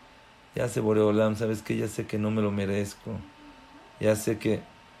 Ya sé, Boreolam, ¿sabes qué? Ya sé que no me lo merezco. Ya sé que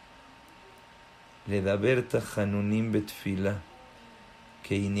Ledaber tachanunim bitfilah.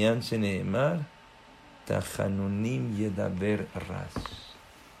 Que inyan sheneemar tachanunim yedaber rash.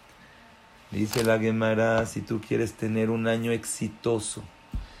 Dice la Gemara, si tú quieres tener un año exitoso,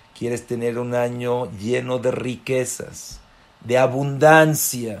 quieres tener un año lleno de riquezas, de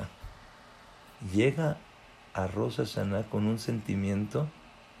abundancia, llega a Rosh Hashana con un sentimiento.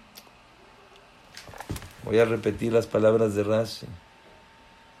 Voy a repetir las palabras de Rashi.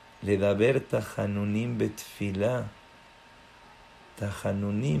 Ledaber tachanunim betfilah,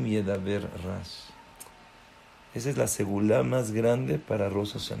 tachanunim yedaber Rash. Esa es la segulá más grande para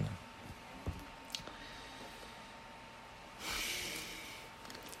Rosh Hashana.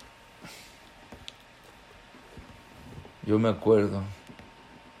 Yo me acuerdo,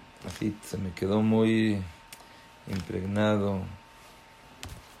 así se me quedó muy impregnado,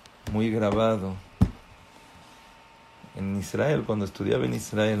 muy grabado. En Israel, cuando estudiaba en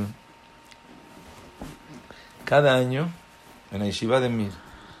Israel, cada año, en la Yeshiva de Mir,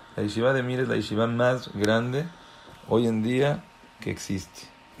 la Yeshiva de Mir es la Yeshiva más grande hoy en día que existe.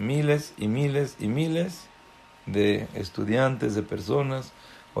 Miles y miles y miles de estudiantes, de personas.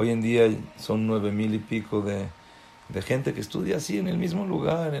 Hoy en día son 9,000 y pico de gente que estudia así en el mismo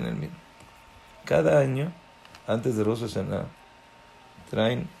lugar. Cada año, antes de Rosh Hashana,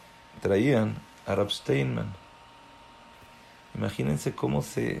 traían a Rab Steinman. Imagínense cómo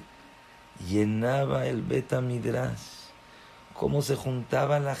se llenaba el Bet Midrash, cómo se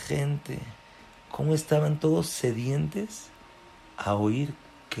juntaba la gente, cómo estaban todos sedientes a oír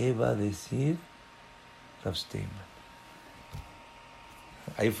qué va a decir Rab Steinman.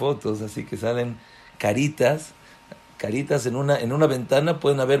 Hay fotos así que salen caritas en una ventana,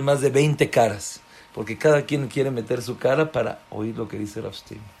 pueden haber más de 20 caras, porque cada quien quiere meter su cara para oír lo que dice Rab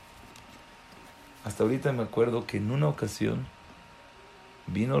Steinman. Hasta ahorita me acuerdo que en una ocasión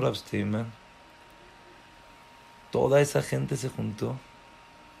vino Rab Steinman, toda esa gente se juntó,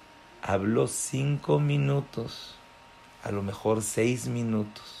 habló 5 minutos, a lo mejor 6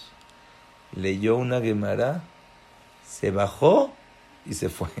 minutos, leyó una Gemara, se bajó y se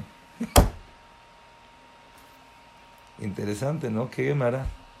fue. Interesante, ¿no? ¿Qué Gemara?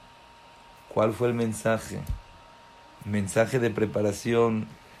 ¿Cuál fue el mensaje? Mensaje de preparación.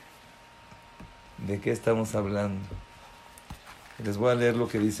 ¿De qué estamos hablando? Les voy a leer lo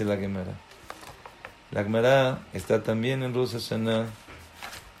que dice la Gemara. La Gemara está también en Rosh Hashana,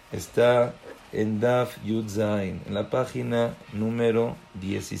 está en Daf Yud Zayin, en la página número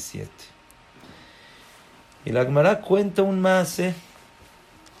 17. Y la Gemara cuenta un maase.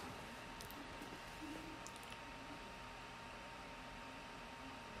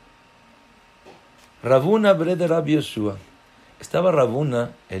 Rabuna bre de Rabbi Yoshua. Estaba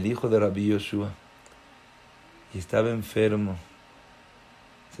Rabuna, el hijo de Rabbi Yoshua, y estaba enfermo.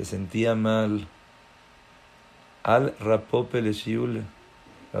 Se sentía mal. Al Rapope le shiule.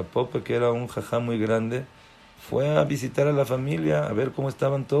 Rapope, que era un jajá muy grande, fue a visitar a la familia, a ver cómo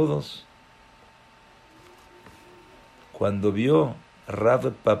estaban todos. Cuando vio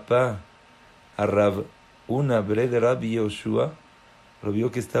Rab Papá a Rab una bre de Rabbi Yoshua, lo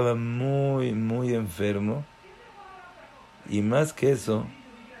vio que estaba muy, muy enfermo. Y más que eso,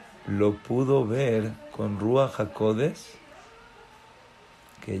 lo pudo ver con Ruach HaKodesh,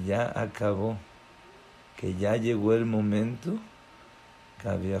 que ya acabó, que ya llegó el momento,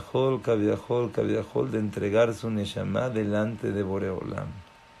 Kaviahol, de entregar su Neshama delante de Boreolam.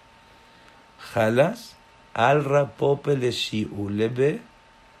 Jalas, al Rapope le shiulebe,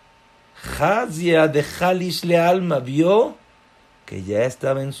 Jazia de Jalish le alma, vio que ya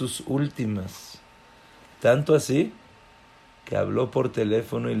estaba en sus últimas. Tanto así que habló por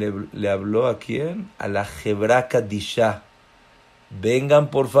teléfono y le habló ¿a quién? A la Jebra Kadisha. Vengan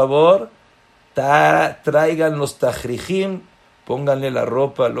por favor, traigan los tajrijim, pónganle la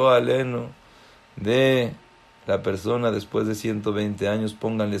ropa, lo aleno de la persona después de 120 años,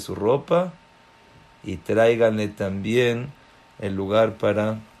 pónganle su ropa y tráiganle también el lugar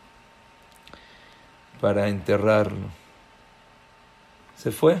para enterrarlo.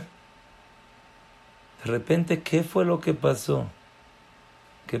 Se fue. De repente, ¿qué fue lo que pasó?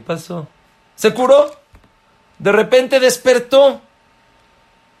 ¿Qué pasó? Se curó. De repente despertó.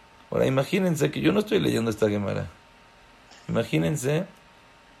 Ahora imagínense que yo no estoy leyendo esta Gemara. Imagínense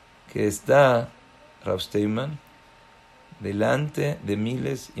que está Rab Steinman delante de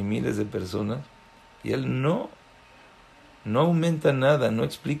miles y miles de personas y él no aumenta nada, no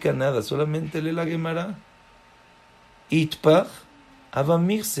explica nada, solamente lee la Gemara. Itpach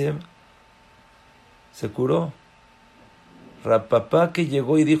Avamirse se curó. Rapapá que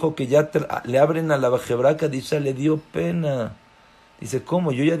llegó y dijo que ya le abren a la Jebra Kadisha, le dio pena. Dice,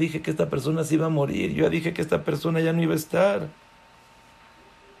 ¿cómo? Yo ya dije que esta persona se iba a morir, yo ya dije que esta persona ya no iba a estar.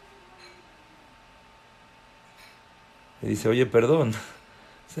 Le dice, oye, perdón,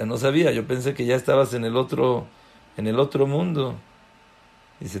 O sea, no sabía, yo pensé que ya estabas en el otro mundo.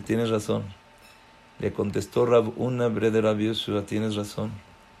 Dice, tienes razón. Le contestó Rab Una bre de Rabbi Yoshua, tienes razón.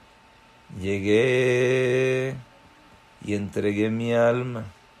 Llegué y entregué mi alma.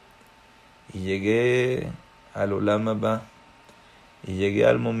 Y llegué al Olam Abba. Y llegué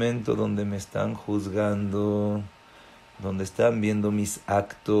al momento donde me están juzgando, donde están viendo mis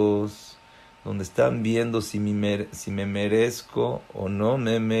actos, donde están viendo si me merezco o no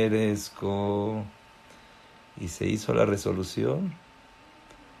me merezco. Y se hizo la resolución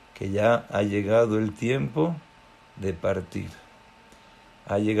que ya ha llegado el tiempo de partir.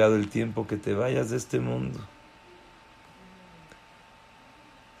 Ha llegado el tiempo que te vayas de este mundo.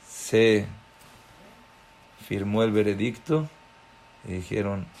 Se firmó el veredicto y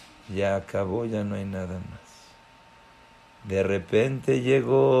dijeron, ya acabó, ya no hay nada más. De repente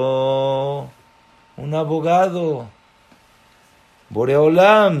llegó un abogado,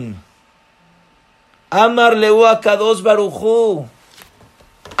 Boreolam, Amar Leu Akadosh Barujú,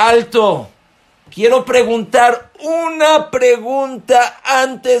 alto, quiero preguntar una pregunta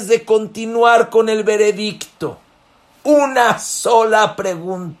antes de continuar con el veredicto. Una sola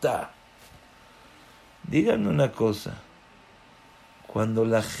pregunta. Díganme una cosa. Cuando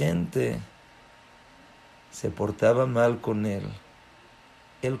la gente se portaba mal con él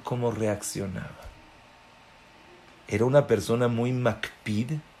cómo reaccionaba. Era una persona muy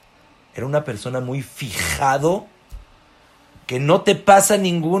makpid, era una persona muy fijado, que no te pasa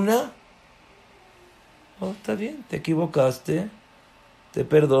ninguna. Oh, está bien, te equivocaste, te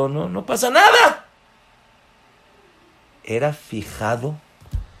perdono, no pasa nada. Era fijado,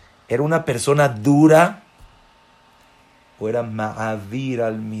 era una persona dura, o era Maabir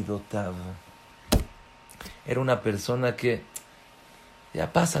al Midotav. Era una persona que,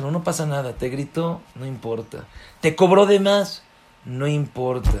 ya pásalo, no pasa nada, te gritó, no importa. Te cobró de más, no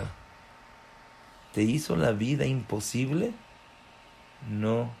importa. Te hizo la vida imposible,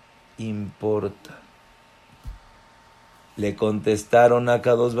 no importa. Le contestaron a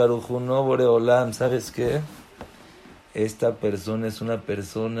Kadosh Baruj Hu, no, Boreolam, ¿sabes qué? Esta persona es una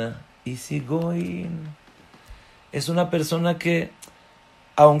persona isigoin. Es una persona que,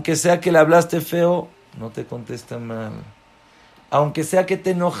 aunque sea que le hablaste feo, no te contesta mal. Aunque sea que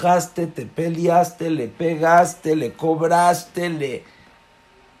te enojaste, te peleaste, le pegaste, le cobraste,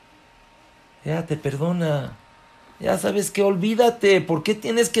 ya te perdona. Ya sabes que olvídate. ¿Por qué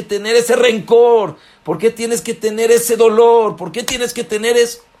tienes que tener ese rencor? ¿Por qué tienes que tener ese dolor? ¿Por qué tienes que tener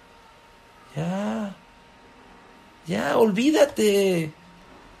eso? Ya, olvídate.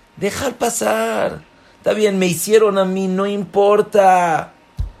 Deja pasar. Está bien, me hicieron a mí, no importa.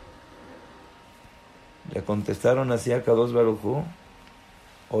 Le contestaron así a Kadosh Baruj Hu.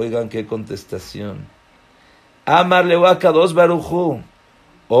 Oigan qué contestación. Amar le a Kadosh Baruj Hu.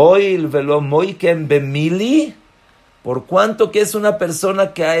 Oil velo moiken bemili. Por cuanto que es una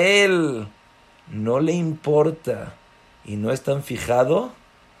persona que a él no le importa y no es tan fijado,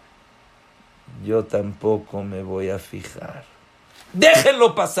 yo tampoco me voy a fijar.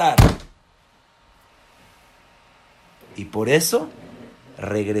 Déjenlo pasar. Y por eso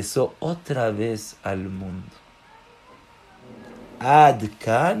regresó otra vez al mundo. Ad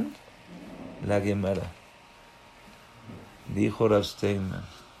kan la Gemara. Dijo Rav Steinman,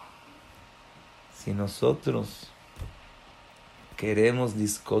 si nosotros queremos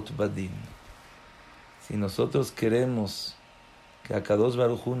Diskot Badin, si nosotros queremos que Akadosh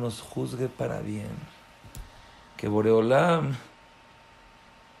Baruj Hu nos juzgue para bien, que Boreolam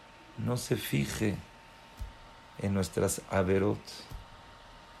no se fije en nuestras averot,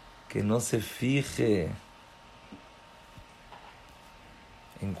 que no se fije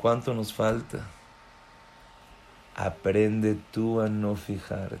en cuánto nos falta, aprende tú a no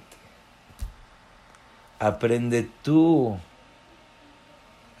fijarte. Aprende tú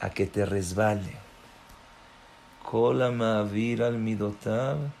a que te resbale. Kol Maabir al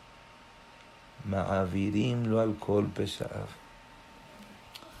Midotav, Maabirim lo al Kol Peshav.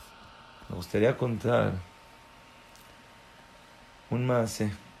 Me gustaría contar un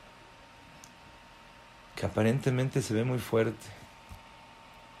maase que aparentemente se ve muy fuerte,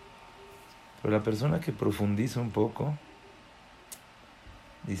 pero la persona que profundiza un poco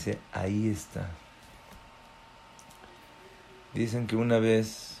dice, ahí está. Dicen que una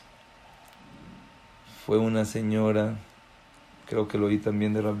vez fue una señora, creo que lo oí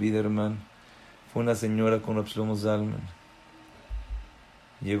también de Rabbi Biderman, fue una señora con Rab Shlomo Zalman.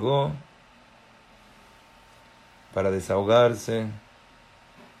 Llegó para desahogarse,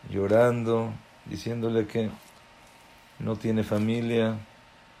 llorando, diciéndole que no tiene familia,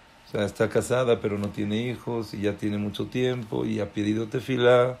 O sea, está casada pero no tiene hijos y ya tiene mucho tiempo y ha pedido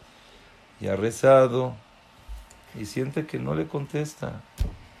tefilá y ha rezado y siente que no le contesta.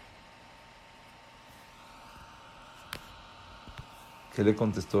 ¿Qué le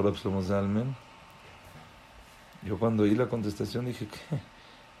contestó Rab Shlomo Zalman? Yo cuando oí la contestación dije, ¿qué?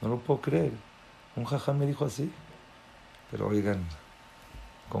 No lo puedo creer. Un jajam me dijo así. Pero oigan,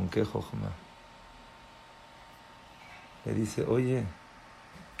 ¿con qué jojma? Le dice, oye,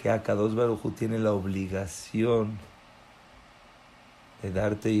 que Akadosh Baruj Hu tiene la obligación de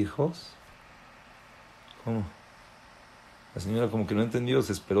darte hijos. ¿Cómo? La señora como que no entendió,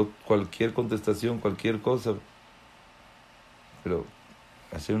 se esperó cualquier contestación, cualquier cosa. Pero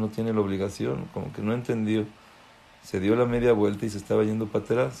Hashem no tiene la obligación, como que no entendió. Se dio la media vuelta y se estaba yendo para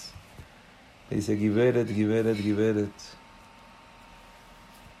atrás. Le dice, Giveret, Giveret, Giveret.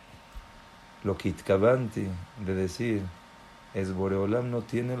 Lo que itkabanti de decir es Boreolam no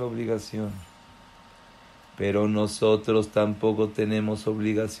tiene la obligación. Pero nosotros tampoco tenemos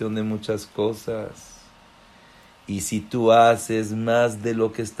obligación de muchas cosas. Y si tú haces más de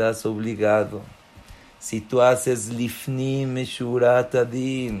lo que estás obligado, si tú haces lifnim meshurat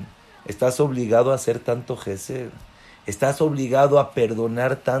adin, estás obligado a hacer tanto gesed, estás obligado a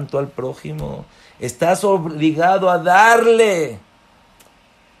perdonar tanto al prójimo, estás obligado a darle.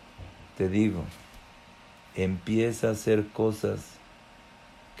 Te digo, empieza a hacer cosas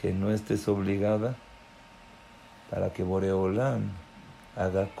que no estés obligada para que Boreolam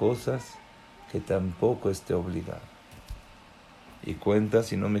haga cosas que tampoco esté obligada. Y cuenta,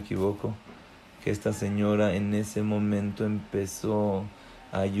 si no me equivoco, que esta señora en ese momento empezó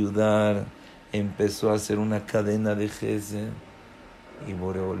a ayudar, empezó a hacer una cadena de gesed y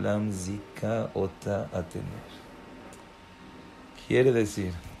Boreolam zika ota a tener. Quiere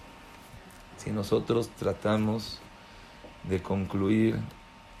decir, si nosotros tratamos de concluir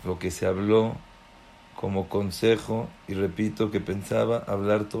lo que se habló como consejo, y repito que pensaba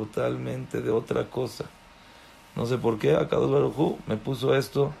hablar totalmente de otra cosa. No sé por qué, Akadosh Baruj Hu me puso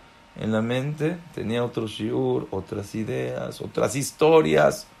esto en la mente, tenía otro shiur, otras ideas, otras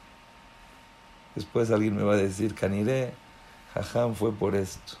historias. Después alguien me va a decir, Caniré, Jajam fue por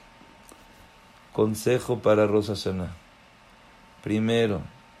esto. Consejo para Rosh Hashana. Primero,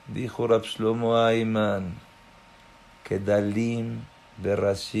 dijo Rab Shlomo Ayman, que Dalim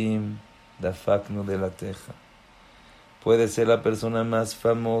Berashim Dafaknu de la Teja. Puede ser la persona más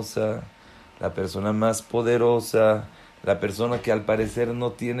famosa, la persona más poderosa, la persona que al parecer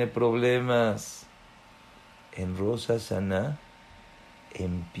no tiene problemas. En Rosh Hashana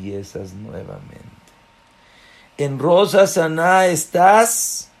empiezas nuevamente. En Rosh Hashana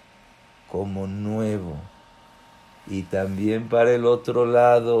estás como nuevo. Y también para el otro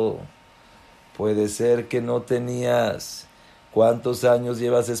lado, puede ser que no tenías. ¿Cuántos años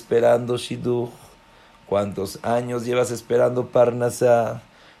llevas esperando Shidduch? ¿Cuántos años llevas esperando Parnasá?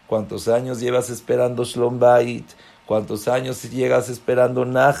 ¿Cuántos años llevas esperando Shlom Bait? ¿Cuántos años llevas esperando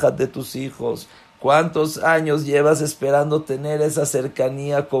Nahat de tus hijos? ¿Cuántos años llevas esperando tener esa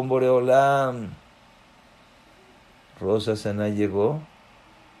cercanía con Boreolam? Rosh Hashanah llegó,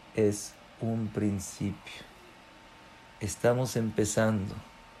 es un principio. Estamos empezando.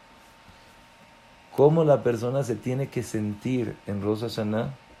 ¿Cómo la persona se tiene que sentir en Rosh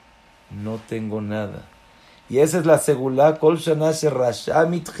Hashanah? No tengo nada. Y esa es la Segulot, Kol Shana Sherasha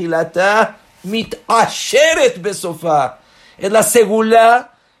Mitchilata Mitasheret Besofá. Es la Segulot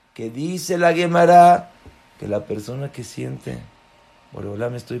que dice la Gemara que la persona que siente,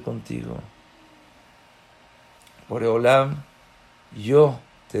 Boreolam, estoy contigo. Boreolam, yo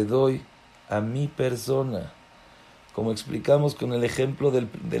te doy a mi persona. Como explicamos con el ejemplo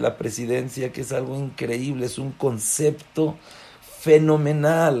de la presidencia, que es algo increíble, es un concepto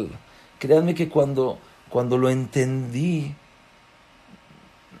fenomenal. Créanme que cuando lo entendí,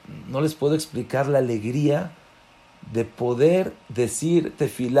 no les puedo explicar la alegría de poder decir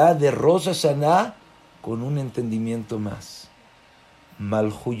tefilá de Rosh Hashanah con un entendimiento más.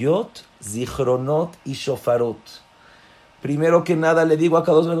 Malhuyot, Zichronot y Shofarot. Primero que nada le digo a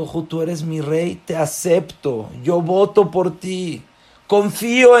Kadosh Baruj Hu, tú eres mi rey, te acepto, yo voto por ti,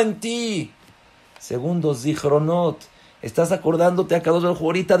 confío en ti. Segundo, Zichronot, estás acordándote a Kadosh Baruj Hu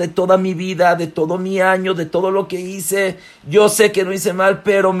ahorita de toda mi vida, de todo mi año, de todo lo que hice. Yo sé que no hice mal,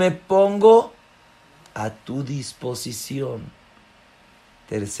 pero me pongo a tu disposición.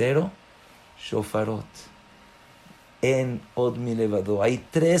 Tercero, Shofarot. En Od Milevado hay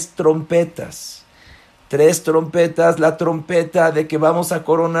 3 trompetas. 3 trompetas, la trompeta de que vamos a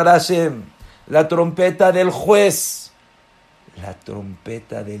coronar a Hashem, la trompeta del juez, la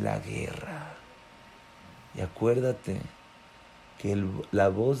trompeta de la guerra. Y acuérdate que la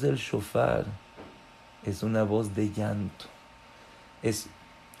voz del shofar es una voz de llanto. Es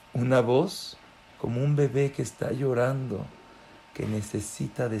una voz como un bebé que está llorando, que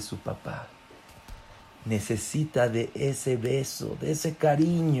necesita de su papá. Necesita de ese beso, de ese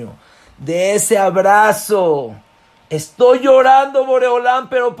cariño, de ese abrazo. Estoy llorando, Boreolán,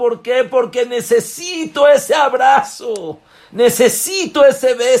 ¿pero por qué? Porque necesito ese abrazo, necesito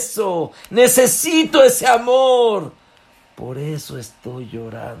ese beso, necesito ese amor. Por eso estoy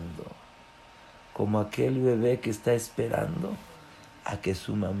llorando, como aquel bebé que está esperando a que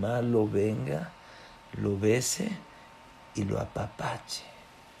su mamá lo venga, lo bese y lo apapache.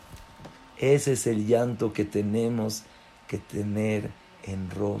 Ese es el llanto que tenemos que tener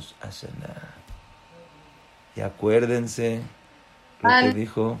en Rosh Hashana. Y acuérdense lo que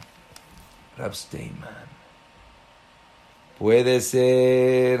dijo Rav Steinman. Puede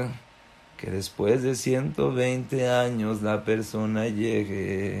ser que después de 120 años la persona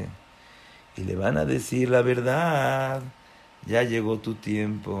llegue y le van a decir la verdad. Ya llegó tu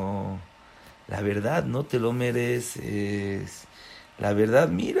tiempo. La verdad no te lo mereces. La verdad,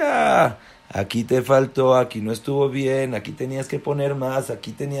 mira, aquí te faltó, aquí no estuvo bien, aquí tenías que poner más,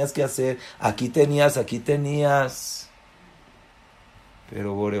 aquí tenías que hacer, aquí tenías.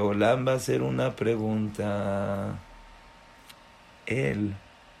 Pero Boreolán va a hacer una pregunta. Él,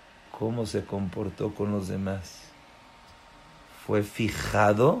 ¿cómo se comportó con los demás? ¿Fue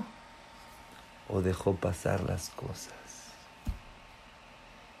fijado o dejó pasar las cosas?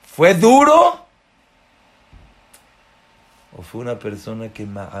 ¿Fue duro? ¿O fue una persona que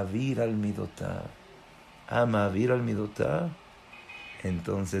Maabir al Midotá? Maabir al Midotá.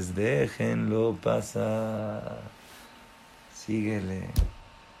 Entonces déjenlo pasar. Síguele.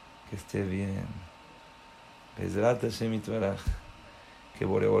 Que esté bien. Bezrat Hashem Yitbaraj. Que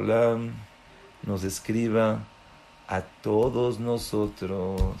Boreolam nos escriba a todos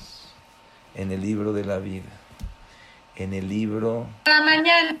nosotros en el libro de la vida. En el libro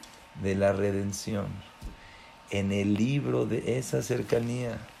de la redención. En el libro de esa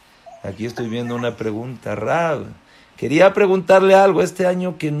cercanía. Aquí estoy viendo una pregunta. Rab, quería preguntarle algo. Este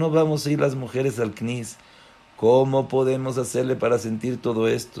año que no vamos a ir las mujeres al CNIS, ¿cómo podemos hacerle para sentir todo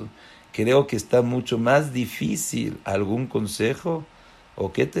esto? Creo que está mucho más difícil. ¿Algún consejo?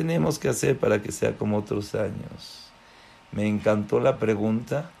 ¿O qué tenemos que hacer para que sea como otros años? Me encantó la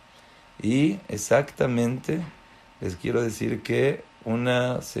pregunta y exactamente les quiero decir que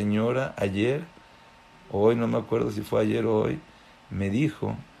una señora ayer, hoy no me acuerdo si fue ayer o hoy, me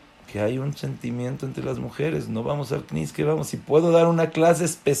dijo que hay un sentimiento entre las mujeres. No vamos al CNIS, ¿qué vamos? Si puedo dar una clase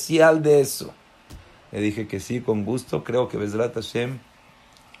especial de eso. Le dije que sí, con gusto. Creo que Bezrat Hashem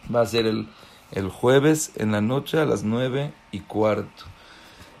va a ser el jueves en la noche a las 9:15.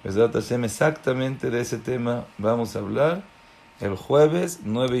 Bezrat Hashem, exactamente de ese tema vamos a hablar el jueves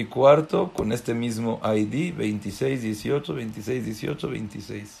 9:15 con este mismo ID 2618.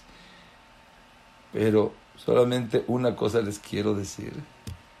 Pero solamente una cosa les quiero decir.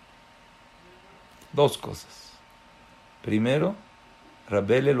 Dos cosas. Primero,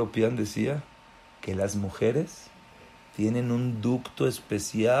 Rabel Elopian decía que las mujeres tienen un ducto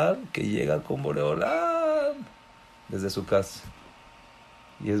especial que llega con Boreolam desde su casa.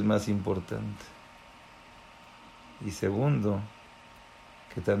 Y es más importante. Y segundo,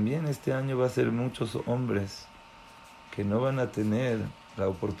 que también este año va a ser muchos hombres que no van a tener la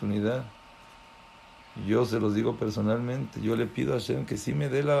oportunidad. Yo se los digo personalmente, yo le pido a Hashem que sí me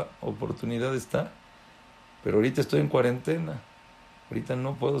dé la oportunidad de estar, pero ahorita estoy en cuarentena, ahorita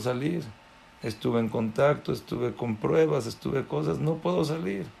no puedo salir, estuve en contacto, estuve con pruebas, estuve cosas, no puedo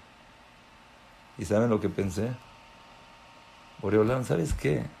salir. ¿Y saben lo que pensé? Boreolán, ¿sabes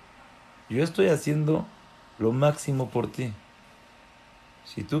qué? Yo estoy haciendo lo máximo por ti.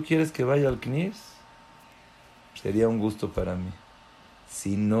 Si tú quieres que vaya al CNIS, sería un gusto para mí.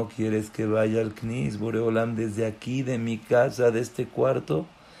 Si no quieres que vaya al CNIS, Boreolam, desde aquí, de mi casa, de este cuarto,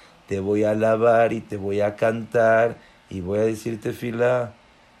 te voy a alabar y te voy a cantar y voy a decirte tefilá.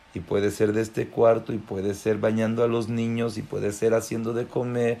 Y puede ser de este cuarto, y puede ser bañando a los niños, y puede ser haciendo de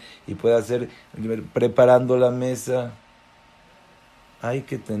comer, y puede ser preparando la mesa. Hay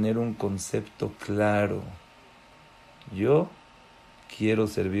que tener un concepto claro. Yo quiero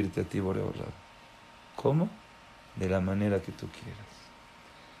servirte a ti, Boreolam. ¿Cómo? De la manera que tú quieras.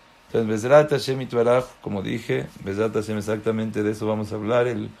 Entonces, Bezrat Hashem Yitbaraj, como dije, Bezrat Hashem, exactamente de eso vamos a hablar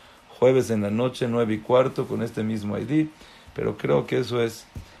el jueves en la noche, 9:15, con este mismo ID. Pero creo que eso es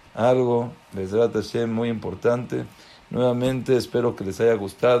algo, Bezrat Hashem, muy importante. Nuevamente, espero que les haya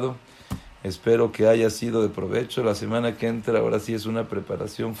gustado. Espero que haya sido de provecho. La semana que entra, ahora sí es una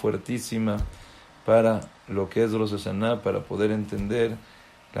preparación fuertísima para lo que es Rosh Hashana, para poder entender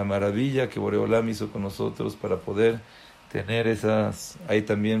la maravilla que Boreolam hizo con nosotros, para poder tener esas, hay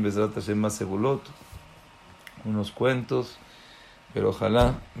también Bezrat Hashem más Segulot, unos cuentos, pero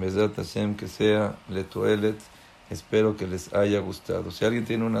ojalá Bezrat Hashem que sea Letuelet. Espero que les haya gustado. Si alguien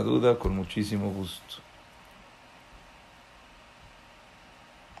tiene una duda, con muchísimo gusto.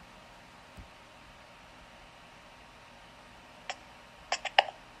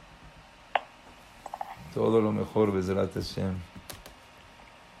 Todo lo mejor, Bezrat Hashem.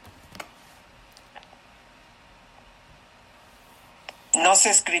 No sé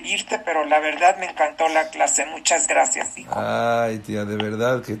escribirte, pero la verdad me encantó la clase. Muchas gracias, hijo. Ay, tía, de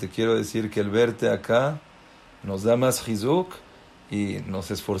verdad que te quiero decir que el verte acá nos da más jizuk y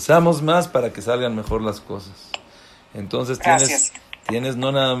nos esforzamos más para que salgan mejor las cosas. Entonces tienes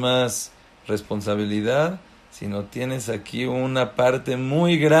no nada más responsabilidad, sino tienes aquí una parte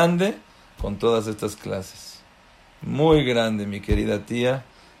muy grande con todas estas clases. Muy grande, mi querida tía.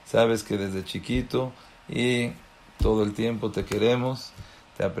 Sabes que desde chiquito y todo el tiempo te queremos,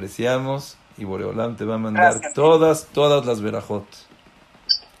 te apreciamos y Boreolam te va a mandar todas las verajot.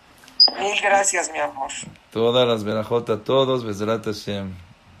 Mil gracias, mi amor. Todas las verajot a todos, Bezrat Hashem.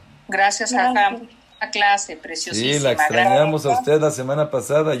 Gracias a la clase, preciosísima. Sí, la extrañamos a usted la semana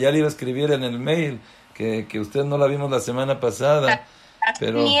pasada, ya le iba a escribir en el mail que usted no la vimos la semana pasada.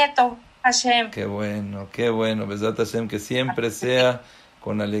 Pero nieto, Hashem. Qué bueno, Bezrat Hashem, que siempre sea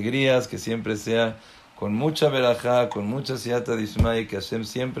con alegrías, que siempre sea con mucha verajá, con mucha siata d'ishma y que Hashem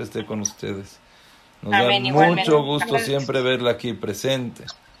siempre esté con ustedes. Nos Amén, da igualmente. mucho gusto siempre verla aquí presente.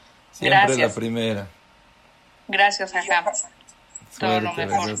 Siempre Gracias. la primera. Gracias, Hashem. Todo lo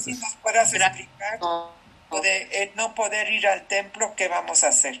mejor. Si nos puedas explicar no poder ir al templo, ¿qué vamos a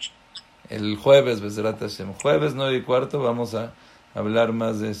hacer? El jueves, Bezrat Hashem. Jueves 9:15 vamos a hablar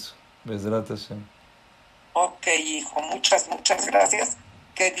más de eso. Bezrat Hashem. Ok, hijo. Muchas gracias.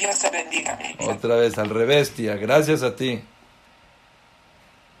 Que Dios te bendiga. Otra vez, al revés, tía. Gracias a ti.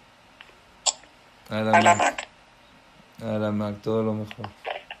 A la Mac, todo lo mejor.